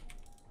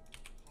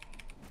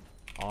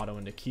 Auto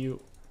into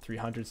Q.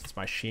 300 since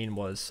my Sheen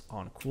was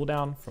on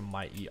cooldown from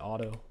my E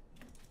auto.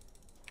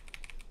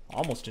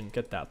 Almost didn't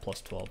get that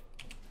plus 12.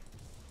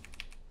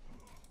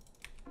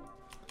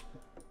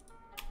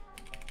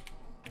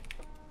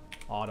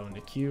 Auto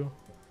into Q.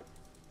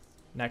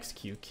 Next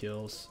Q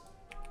kills.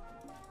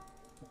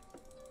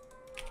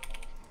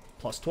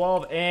 Plus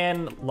 12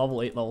 and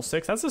level 8, level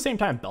 6. That's the same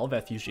time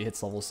Belveth usually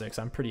hits level 6.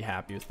 I'm pretty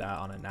happy with that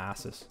on a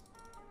Nasus.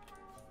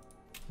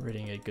 We're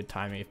hitting a good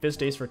timing. If this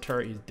stays for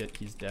turret,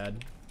 he's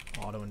dead.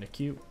 Auto into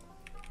Q.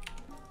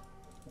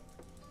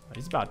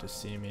 He's about to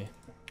see me.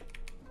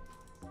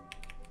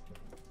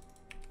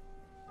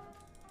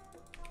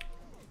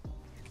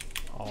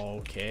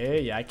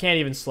 Okay, yeah, I can't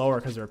even slow her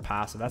because they're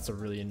passive. That's a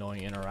really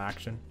annoying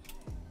interaction.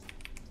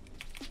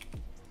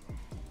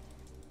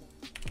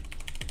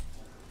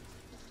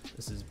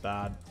 This is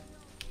bad.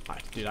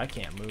 Dude, I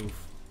can't move.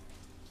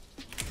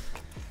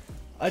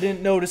 I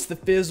didn't notice the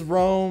Fizz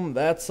roam.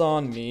 That's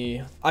on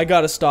me. I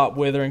gotta stop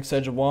withering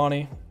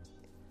Sejuani.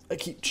 I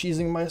keep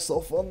cheesing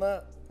myself on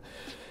that.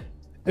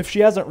 If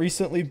she hasn't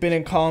recently been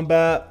in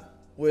combat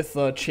with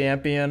a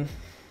champion,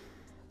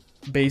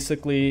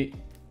 basically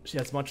she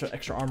has much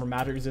extra armor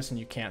magic resist and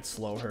you can't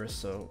slow her,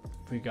 so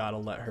we gotta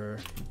let her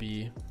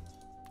be.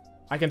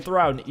 I can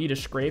throw out an E to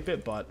scrape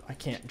it, but I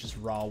can't just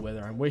raw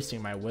wither. I'm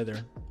wasting my wither.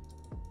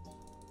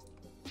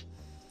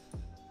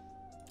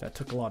 That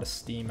took a lot of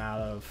steam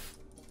out of,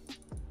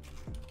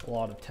 a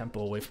lot of tempo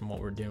away from what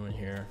we're doing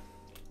here.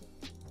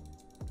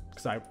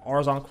 Because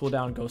R's on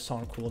cooldown, Ghost's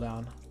on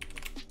cooldown,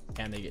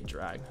 and they get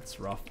dragged. That's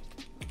rough.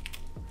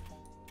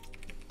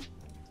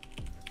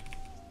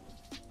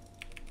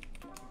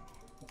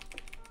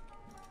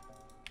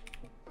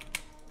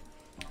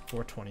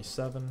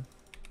 $427.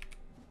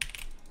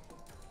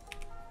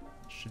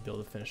 Should be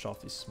able to finish off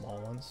these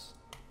small ones.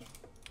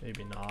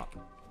 Maybe not.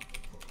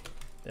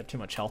 They have too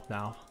much health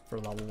now for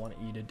level 1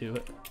 E to do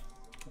it.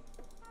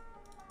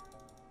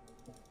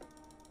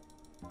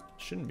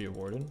 Shouldn't be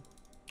awarded.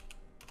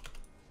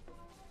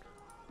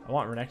 I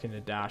want Renekton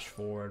to dash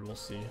forward. We'll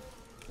see.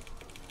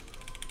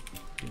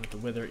 With the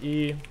Wither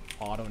E,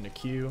 auto into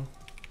Q.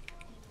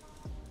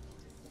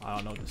 I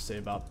don't know what to say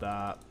about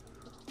that.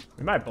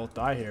 We might both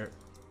die here.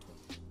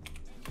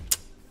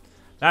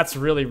 That's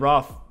really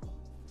rough.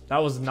 That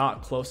was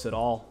not close at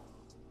all.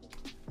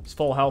 It's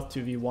full health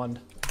 2v1.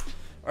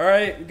 All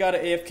right, we got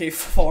an AFK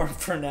farm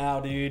for now,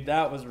 dude.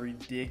 That was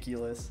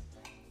ridiculous.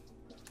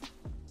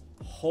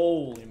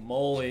 Holy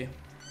moly.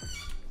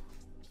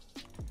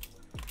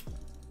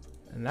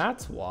 And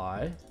that's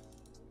why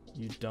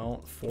you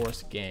don't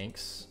force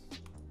ganks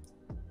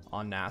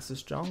on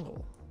Nasus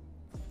jungle.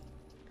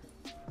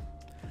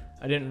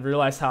 I didn't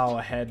realize how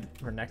ahead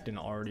Renekton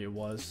already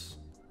was.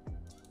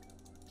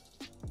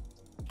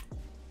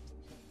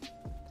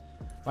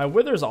 My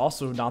Wither's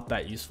also not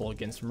that useful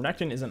against him.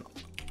 Renekton isn't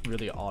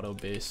really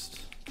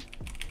auto-based.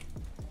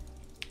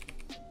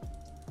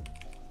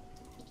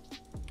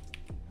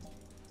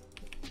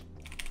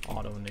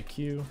 Auto into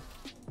Q.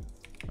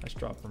 Nice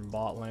drop from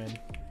bot lane.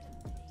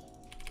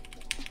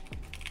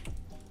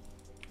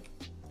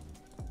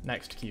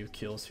 Next Q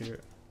kills here.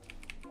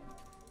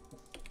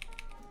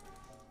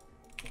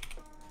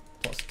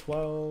 Plus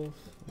 12.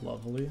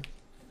 Lovely.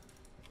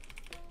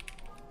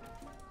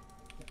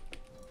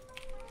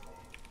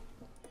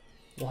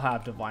 We'll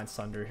have Divine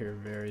Sunder here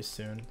very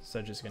soon.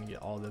 So just gonna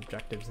get all the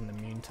objectives in the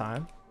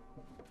meantime.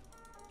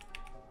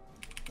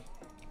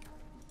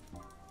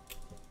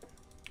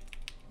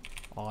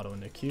 Auto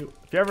into Q.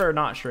 If you're ever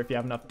not sure if you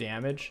have enough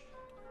damage,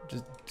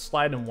 just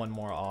slide in one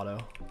more auto.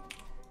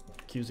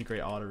 Q's a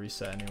great auto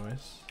reset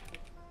anyways.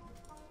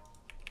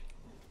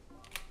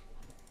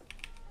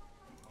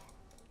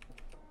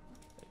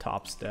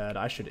 Top's dead.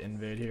 I should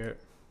invade here.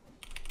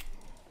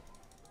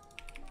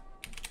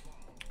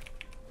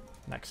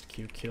 Next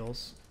Q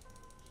kills.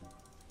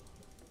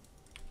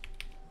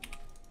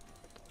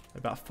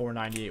 About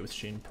 498 with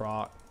Sheen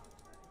proc.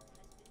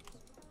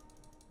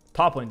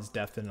 Top lane's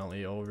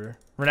definitely over.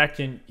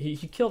 Renekton, he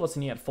killed us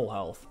and he had full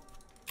health.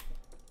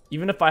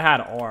 Even if I had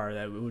R,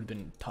 that would have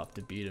been tough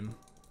to beat him.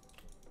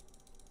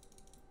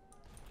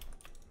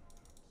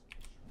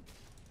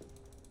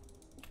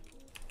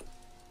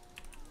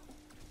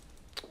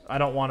 I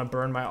don't want to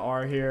burn my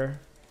R here.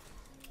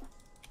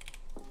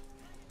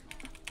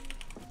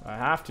 I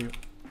have to.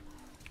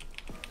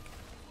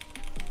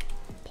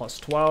 Plus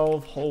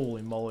 12.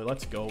 Holy moly,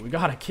 let's go. We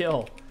got a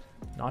kill,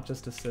 not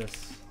just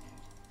assists.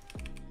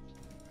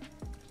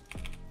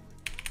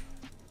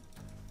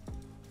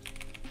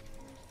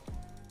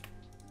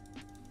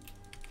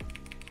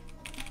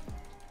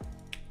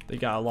 They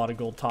got a lot of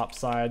gold top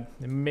side.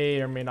 They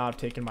may or may not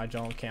have taken my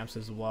jungle camps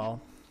as well.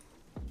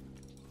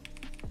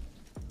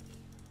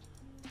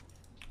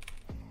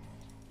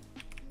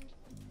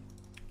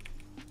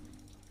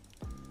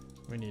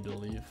 We need to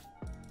leave.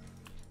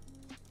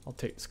 I'll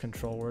take this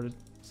control word.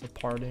 It's a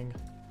parting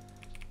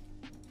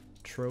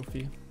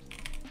trophy.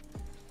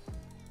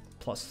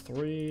 Plus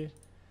 3.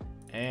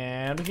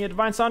 And we can get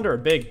Divine Sunder.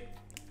 Big.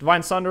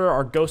 Divine Sunder,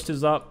 our ghost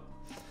is up.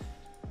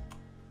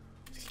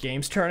 This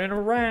game's turning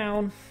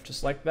around.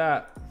 Just like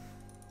that.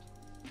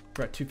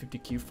 We're at 250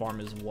 Q farm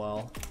as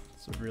well.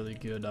 It's a really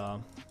good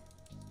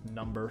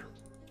number.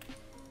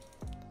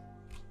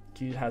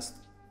 Q has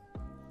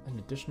an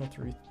additional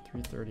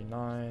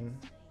 339.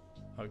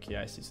 Okay,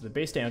 I see. So the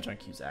base damage on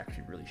Q is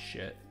actually really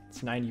shit.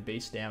 It's 90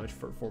 base damage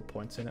for 4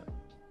 points in it.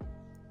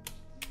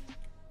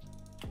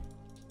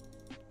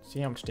 See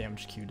how much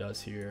damage Q does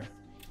here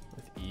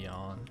with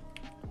Eon.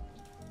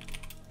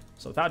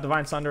 So without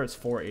Divine Sunder, it's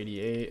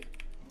 488.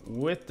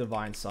 With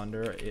Divine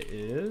Sunder, it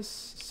is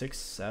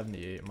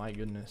 678. My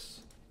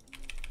goodness.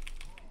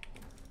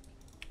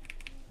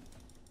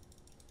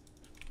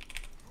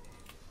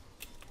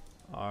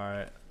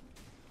 Alright.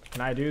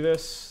 Can I do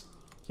this?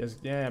 Yes,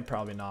 yeah,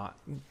 probably not.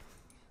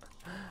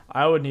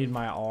 I would need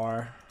my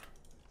R.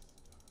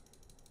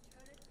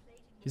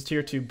 He's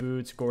tier 2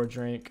 boots, gore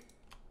drink.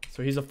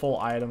 So he's a full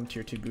item,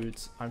 tier 2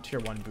 boots. I'm tier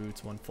 1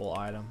 boots, 1 full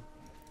item.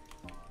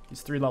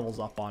 He's 3 levels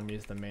up on me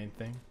is the main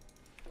thing.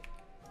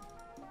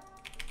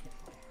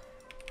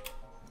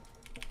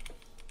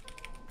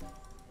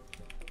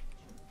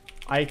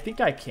 I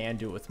think I can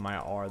do it with my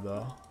R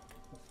though.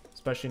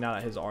 Especially now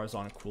that his R is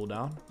on a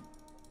cooldown.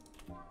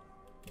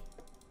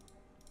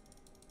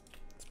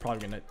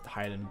 Probably gonna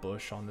hide in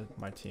bush on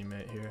my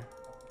teammate here.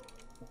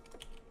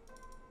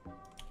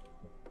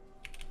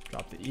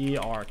 Drop the E,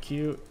 R,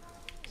 Q.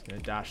 He's gonna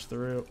dash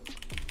through.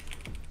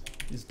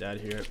 He's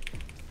dead here.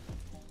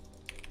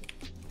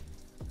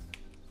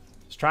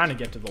 He's trying to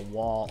get to the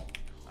wall.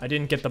 I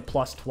didn't get the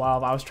plus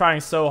 12. I was trying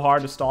so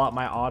hard to stall out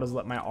my autos,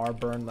 let my R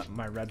burn, let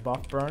my red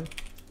buff burn.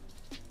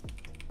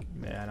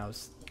 Man, I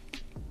was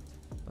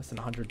less than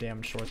 100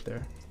 damage short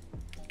there.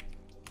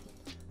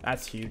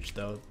 That's huge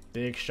though.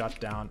 Big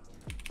shutdown.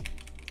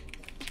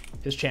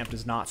 His champ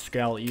does not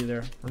scale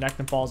either.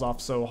 Renekton falls off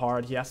so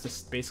hard, he has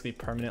to basically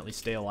permanently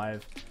stay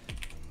alive.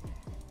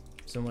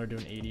 Similar to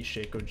an 80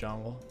 Shaco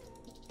jungle.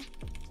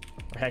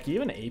 Or heck,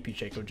 even an AP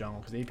Shaco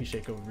jungle, because AP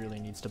Shaco really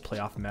needs to play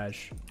off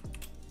Mesh.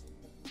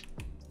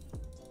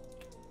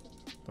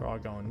 They're all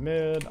going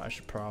mid. I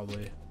should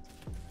probably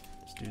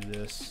just do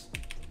this.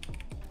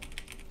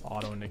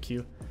 Auto into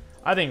Q.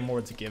 I think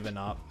Mord's given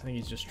up. I think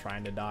he's just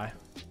trying to die.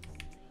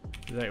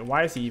 Like,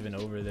 why is he even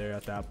over there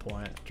at that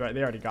point?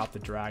 They already got the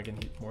dragon.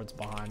 Mord's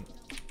behind.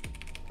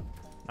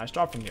 Nice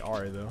drop from the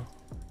Ari, though.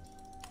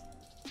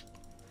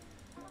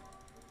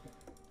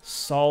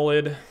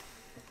 Solid.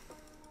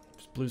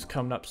 Blue's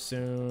coming up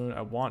soon.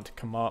 I want to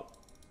come up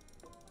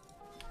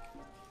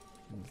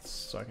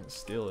so I can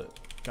steal it.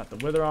 Got the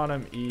Wither on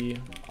him. E.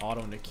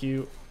 Auto into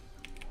Q.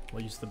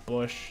 We'll use the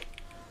bush.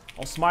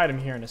 I'll smite him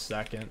here in a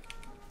second.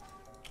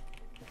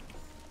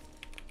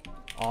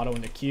 Auto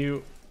into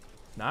Q.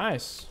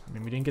 Nice. I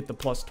mean, we didn't get the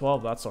plus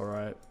 12. That's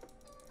alright.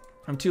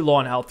 I'm too low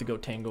on health to go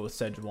tango with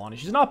Sejuani.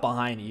 She's not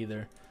behind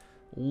either.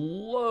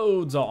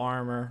 Loads of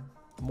armor.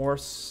 More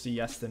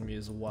CS than me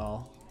as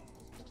well.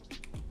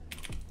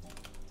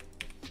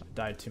 I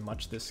died too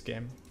much this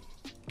game.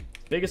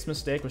 Biggest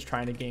mistake was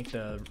trying to gank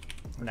the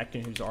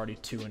Renekton, who's already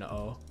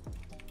 2-0.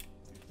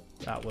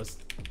 That was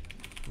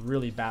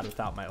really bad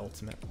without my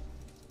ultimate.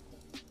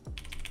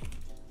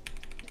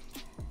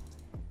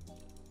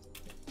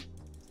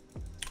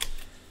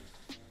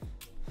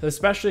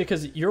 Especially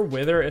because your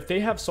Wither, if they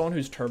have someone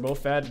who's turbo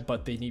fed,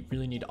 but they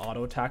really need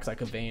auto attacks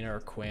like a Vayne or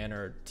a Quinn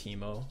or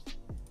Teemo,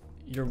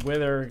 your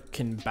Wither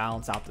can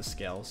balance out the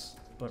scales.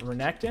 But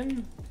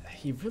Renekton,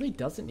 he really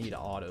doesn't need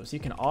autos. He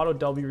can auto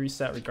W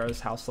reset regardless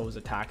how slow his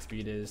attack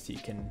speed is. He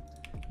can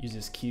use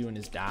his Q and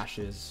his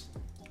dashes,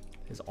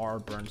 his R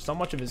burn. So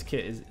much of his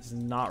kit is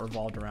not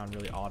revolved around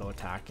really auto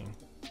attacking.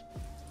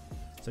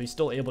 So he's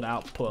still able to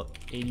output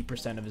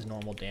 80% of his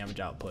normal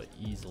damage output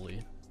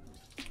easily.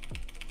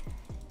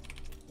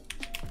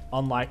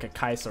 Unlike a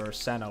Kai'Sa or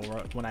Senna,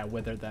 where when I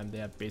Wither them, they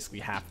have basically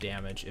half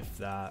damage, if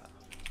that.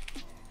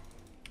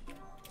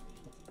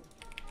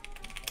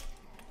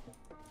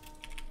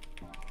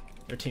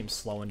 Their team's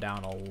slowing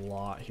down a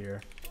lot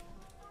here.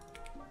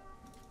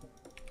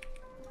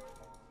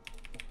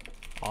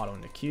 Auto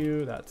into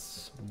Q,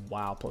 that's,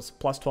 wow,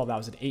 plus 12, that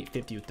was an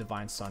 850 with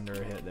Divine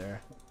Sunder hit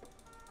there.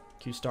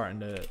 Q starting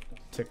to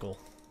tickle.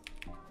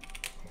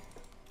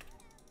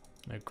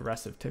 An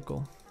aggressive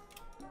tickle.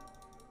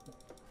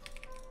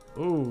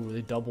 Ooh,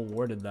 they double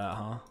warded that,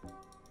 huh?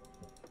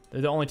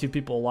 They're the only 2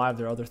 people alive.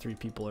 Their other 3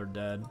 people are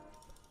dead.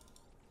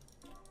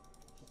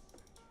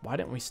 Why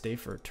didn't we stay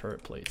for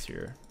turret plays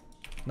here?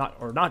 Not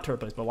turret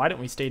plays, but why didn't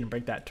we stay and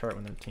break that turret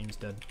when their team's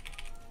dead?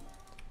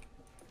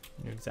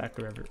 I knew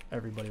exactly where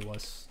everybody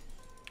was.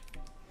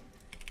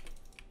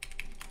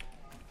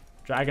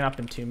 Dragon up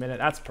in 2 minutes.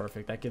 That's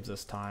perfect. That gives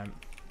us time.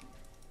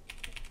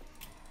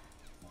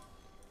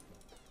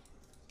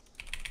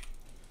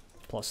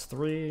 Plus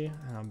 3,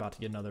 and I'm about to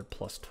get another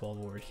plus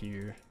 12 over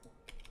here.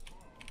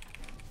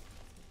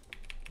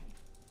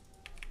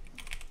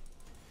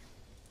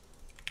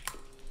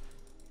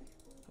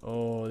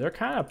 Oh, they're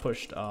kind of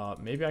pushed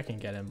up. Maybe I can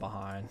get in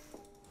behind.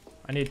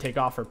 I need to take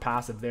off her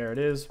passive. There it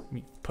is.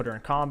 We put her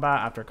in combat.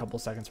 After a couple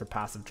seconds, her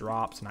passive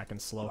drops, and I can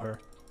slow her.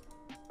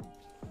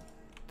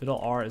 Fiddle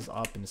R is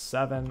up in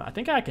 7. I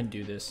think I can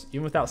do this,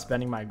 even without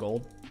spending my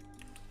gold.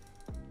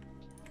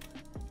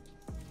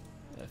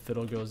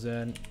 Fiddle goes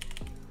in.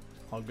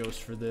 I'll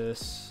ghost for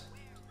this.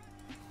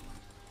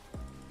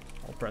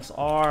 I'll press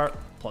R,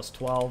 plus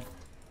 12.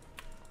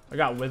 I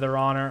got Wither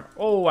on her.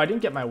 Oh, I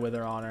didn't get my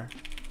Wither on her.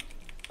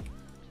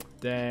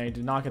 Dang,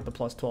 did not get the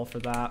plus 12 for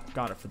that.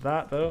 Got it for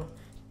that, though.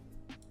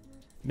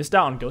 Missed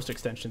out on ghost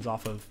extensions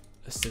off of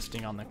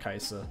assisting on the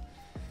Kai'Sa.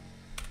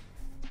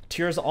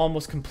 Tier's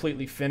almost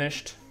completely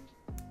finished.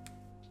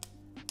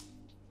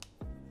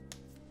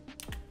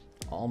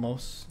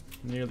 Almost.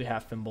 Nearly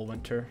half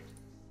Fimbulwinter.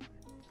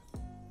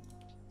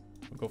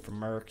 Go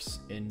from Mercs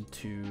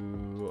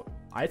into,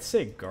 I'd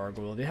say,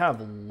 Gargoyle. They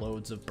have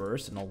loads of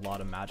burst and a lot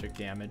of magic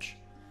damage.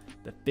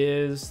 The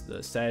Fizz,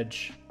 the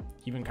Sedge,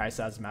 even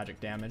Kai'Sa has magic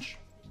damage.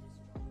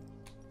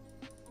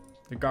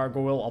 The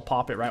Gargoyle, I'll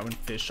pop it right when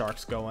Fizz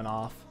Shark's going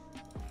off.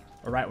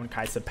 Or right when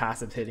Kai'Sa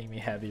passive hitting me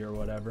heavy or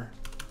whatever.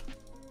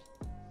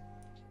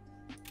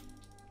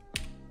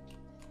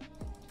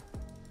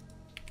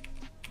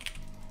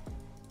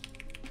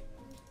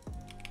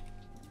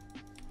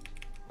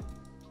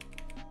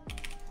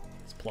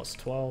 Plus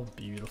 12,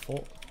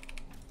 beautiful.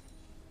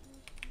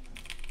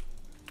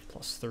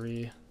 Plus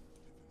 3.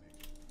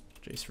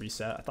 Jace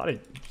reset. I thought he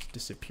just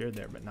disappeared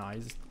there, but nah,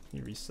 he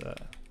reset.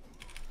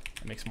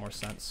 That makes more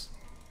sense.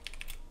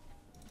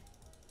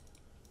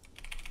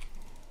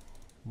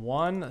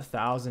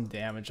 1,000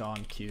 damage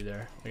on Q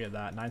there. Look at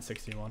that,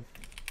 961.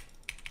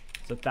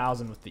 It's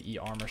 1,000 with the E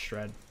armor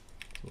shred.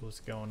 That's what's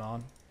going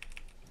on.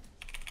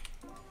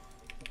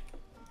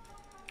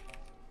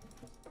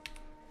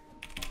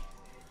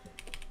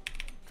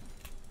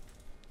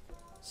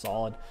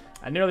 Solid.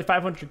 At nearly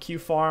 500 Q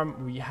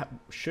farm, we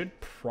should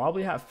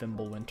probably have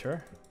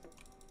Fimbulwinter.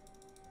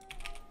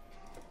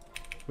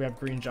 We have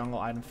green jungle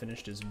item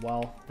finished as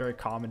well. Very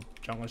common.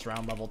 Junglers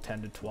around level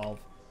 10 to 12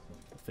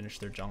 will finish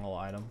their jungle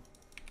item.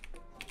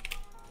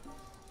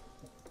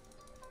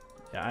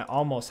 Yeah, I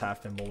almost have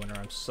Fimbulwinter.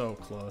 I'm so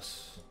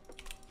close.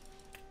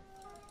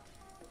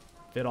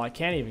 Fiddle, I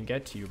can't even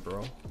get to you,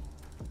 bro.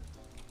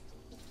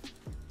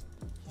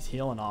 He's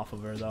healing off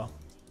of her, though.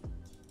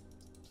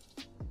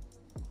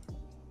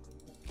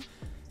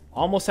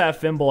 Almost have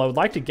Fimble. I would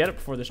like to get it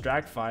before this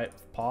drag fight,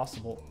 if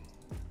possible.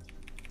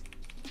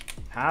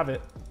 Have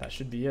it. That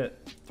should be it.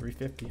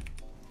 350.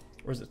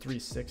 Or is it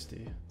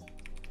 360?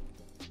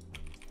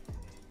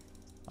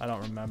 I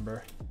don't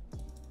remember.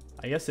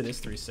 I guess it is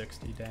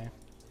 360, dang.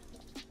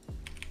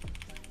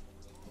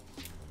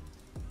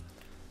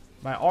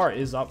 My R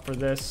is up for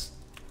this.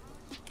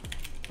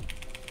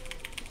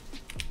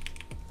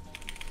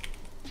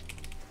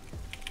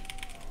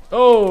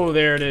 Oh,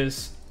 there it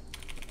is.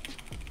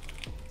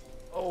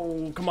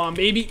 Oh, come on,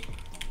 baby.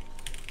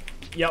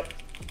 Yep.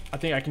 I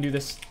think I can do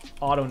this.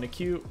 Auto into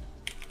Q.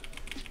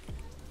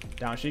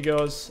 Down she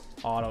goes.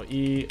 Auto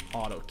E.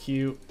 Auto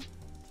Q.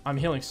 I'm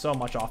healing so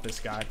much off this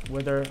guy.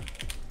 Wither.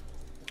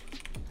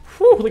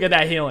 Whew, look at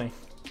that healing.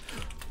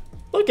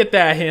 Look at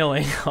that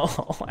healing.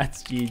 Oh,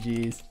 that's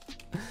GG's.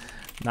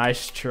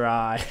 Nice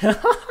try.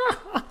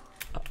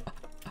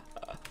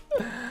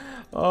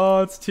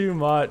 Oh, it's too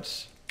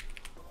much.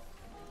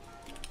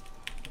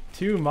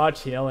 Too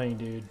much healing,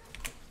 dude.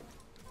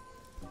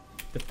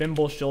 The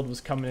Fimble shield was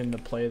coming into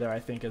play there,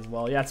 I think, as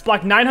well. Yeah, it's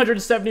blocked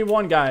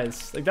 971,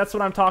 guys. Like, that's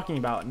what I'm talking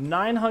about.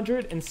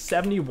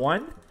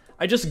 971?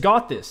 I just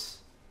got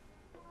this.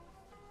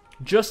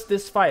 Just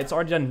this fight. It's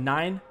already done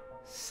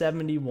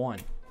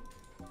 971.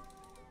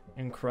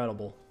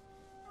 Incredible.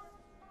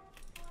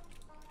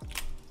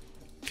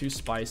 Too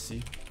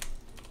spicy.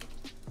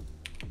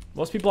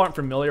 Most people aren't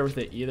familiar with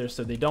it either,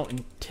 so they don't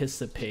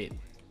anticipate.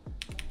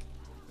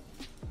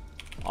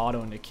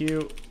 Auto into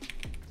Q.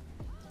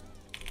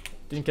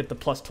 Didn't get the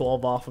plus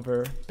 12 off of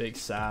her. Big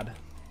sad.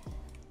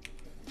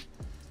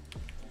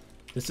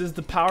 This is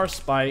the power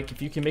spike.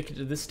 If you can make it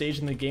to this stage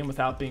in the game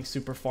without being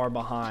super far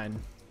behind,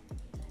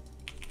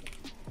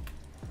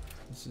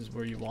 this is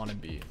where you want to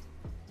be.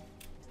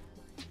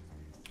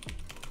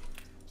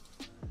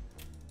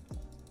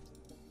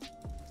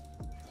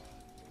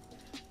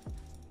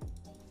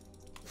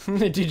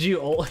 Did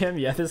you ult him?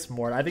 Yeah, this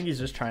Mort. I think he's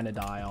just trying to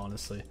die,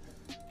 honestly.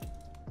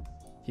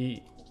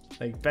 He,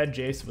 like, Bed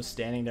Jace was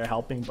standing there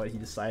helping, but he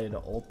decided to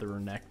ult the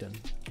Renekton.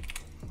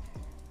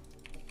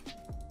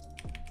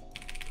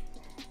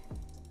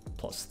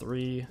 Plus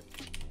 3.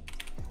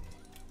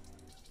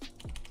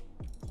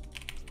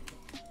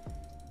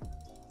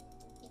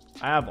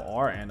 I have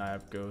R and I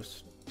have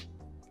Ghost.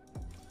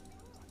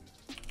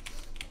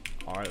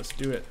 Alright, let's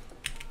do it.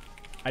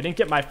 I didn't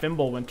get my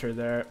Fimbulwinter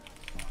there.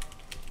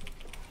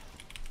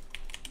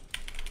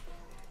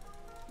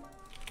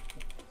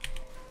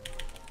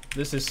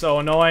 This is so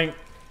annoying.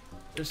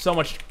 There's so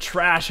much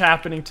trash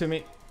happening to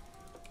me.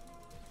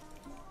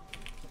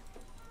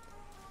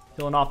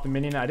 Healing off the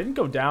minion. I didn't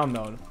go down,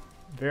 though.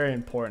 Very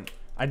important.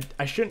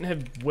 I shouldn't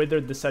have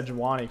withered the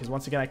Sejuani, because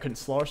once again, I couldn't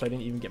slow her, so I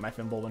didn't even get my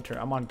Fimbulwinter.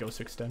 I'm on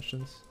Ghost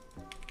Extensions.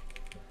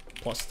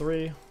 Plus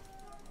 3.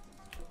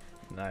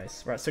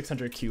 Nice. We're at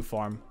 600 Q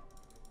farm.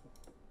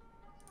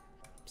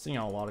 Seeing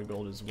out a lot of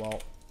gold as well.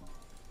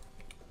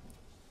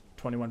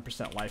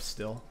 21% life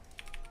still.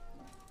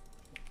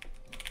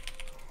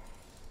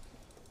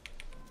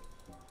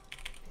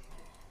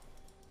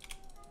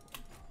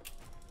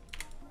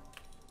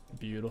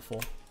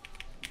 Beautiful.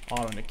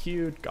 Auto into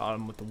Q. Got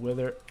him with the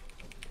wither.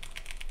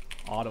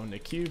 Auto into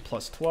Q.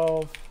 Plus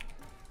 12.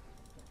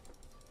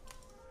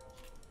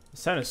 The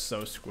Sen is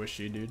so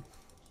squishy, dude.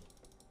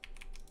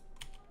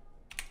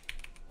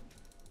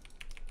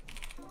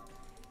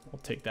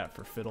 I'll take that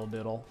for Fiddle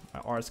Diddle.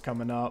 My R's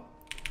coming up.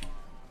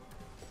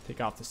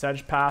 Take off the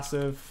Sedge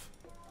passive.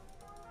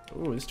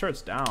 Ooh, this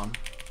turret's down.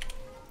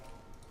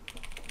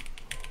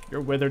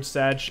 You're withered,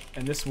 Sedge,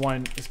 and this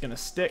one is gonna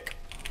stick.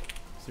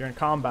 So you're in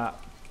combat.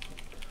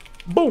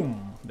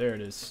 Boom! There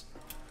it is.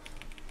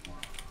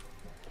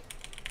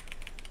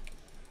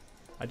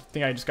 I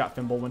think I just got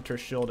Fimbulwinter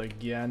shield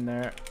again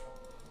there.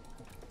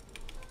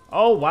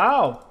 Oh,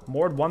 wow!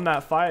 Mord won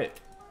that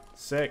fight.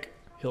 Sick.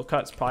 Heal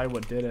cut's probably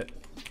what did it.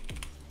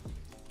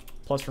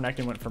 Plus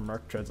Renekton went for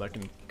Merc Treads like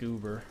a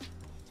goober.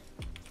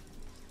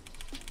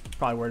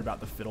 Probably worried about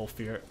the Fiddle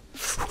Fear.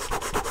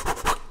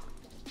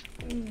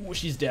 Ooh,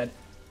 she's dead.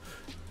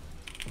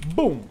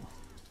 Boom!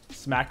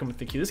 Smack him with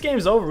the Q. This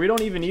game's over. We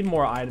don't even need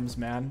more items,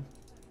 man.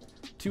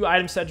 2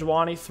 item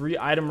Sejuani, 3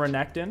 item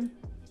Renekton.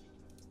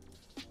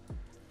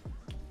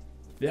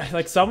 Yeah,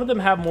 like some of them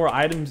have more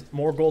items,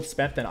 more gold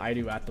spent than I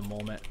do at the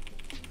moment.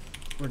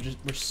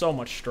 We're so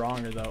much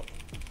stronger though.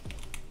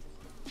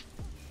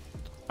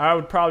 I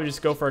would probably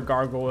just go for a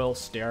Gargoyle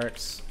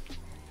Sterix.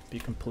 Be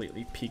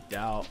completely peeked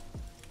out.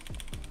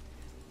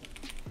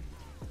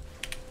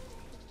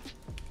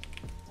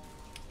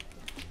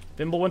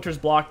 Fimbulwinter's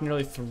blocked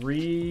nearly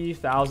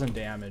 3,000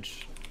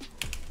 damage.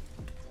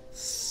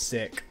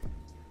 Sick.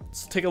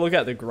 It's take a look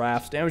at the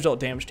graphs. Damage dealt,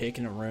 damage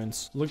taken, and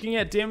runes. Looking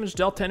at damage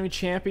dealt to enemy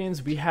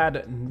champions, we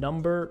had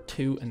number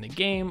 2 in the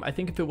game. I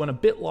think if it went a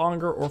bit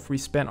longer, or if we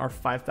spent our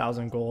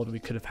 5,000 gold, we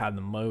could have had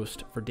the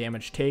most. For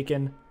damage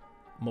taken,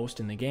 most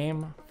in the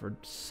game. For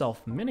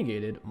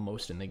self-mitigated,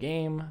 most in the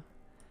game.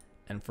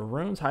 And for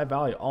runes, high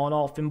value. All in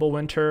all,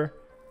 Fimbulwinter,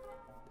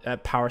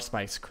 that power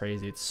spike's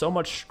crazy. It's so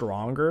much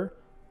stronger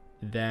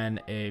than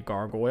a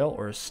Gargoyle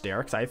or a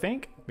Sterix, I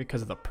think,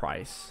 because of the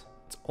price.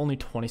 It's only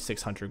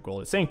 2,600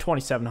 gold. It's saying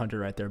 2,700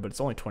 right there, but it's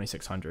only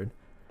 2,600.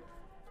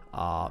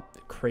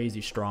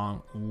 Crazy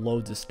strong.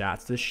 Loads of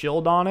stats. The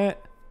shield on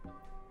it,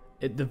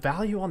 the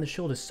value on the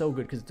shield is so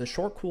good because it's a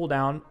short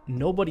cooldown.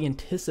 Nobody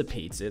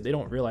anticipates it. They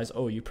don't realize,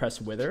 oh, you press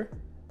wither.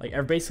 Like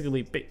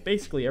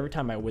basically every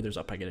time my wither's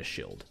up, I get a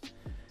shield.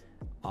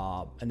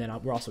 And then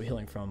we're also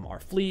healing from our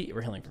fleet.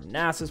 We're healing from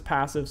Nasus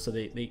passive. So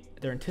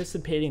they're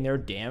anticipating their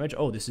damage.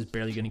 Oh, this is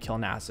barely going to kill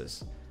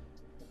Nasus.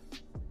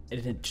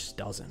 And it just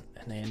doesn't.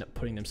 And they end up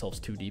putting themselves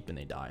too deep and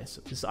they die.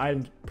 So this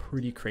item's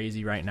pretty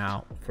crazy right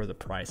now for the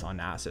price on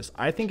Nasus.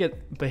 I think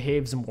it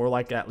behaves more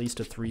like at least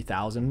a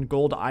 3,000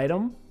 gold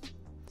item.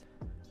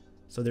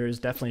 So there is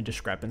definitely a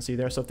discrepancy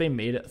there. So if they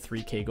made it a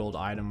 3k gold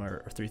item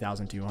or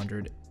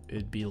 3,200,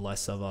 it'd be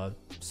less of a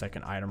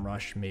second item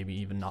rush, maybe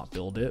even not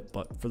build it.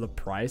 But for the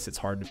price, it's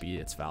hard to beat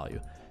its value.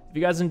 If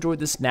you guys enjoyed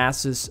this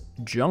Nasus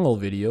jungle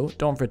video,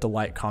 don't forget to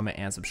like, comment,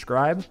 and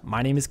subscribe.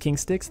 My name is King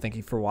Sticks. Thank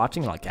you for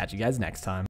watching, and I'll catch you guys next time.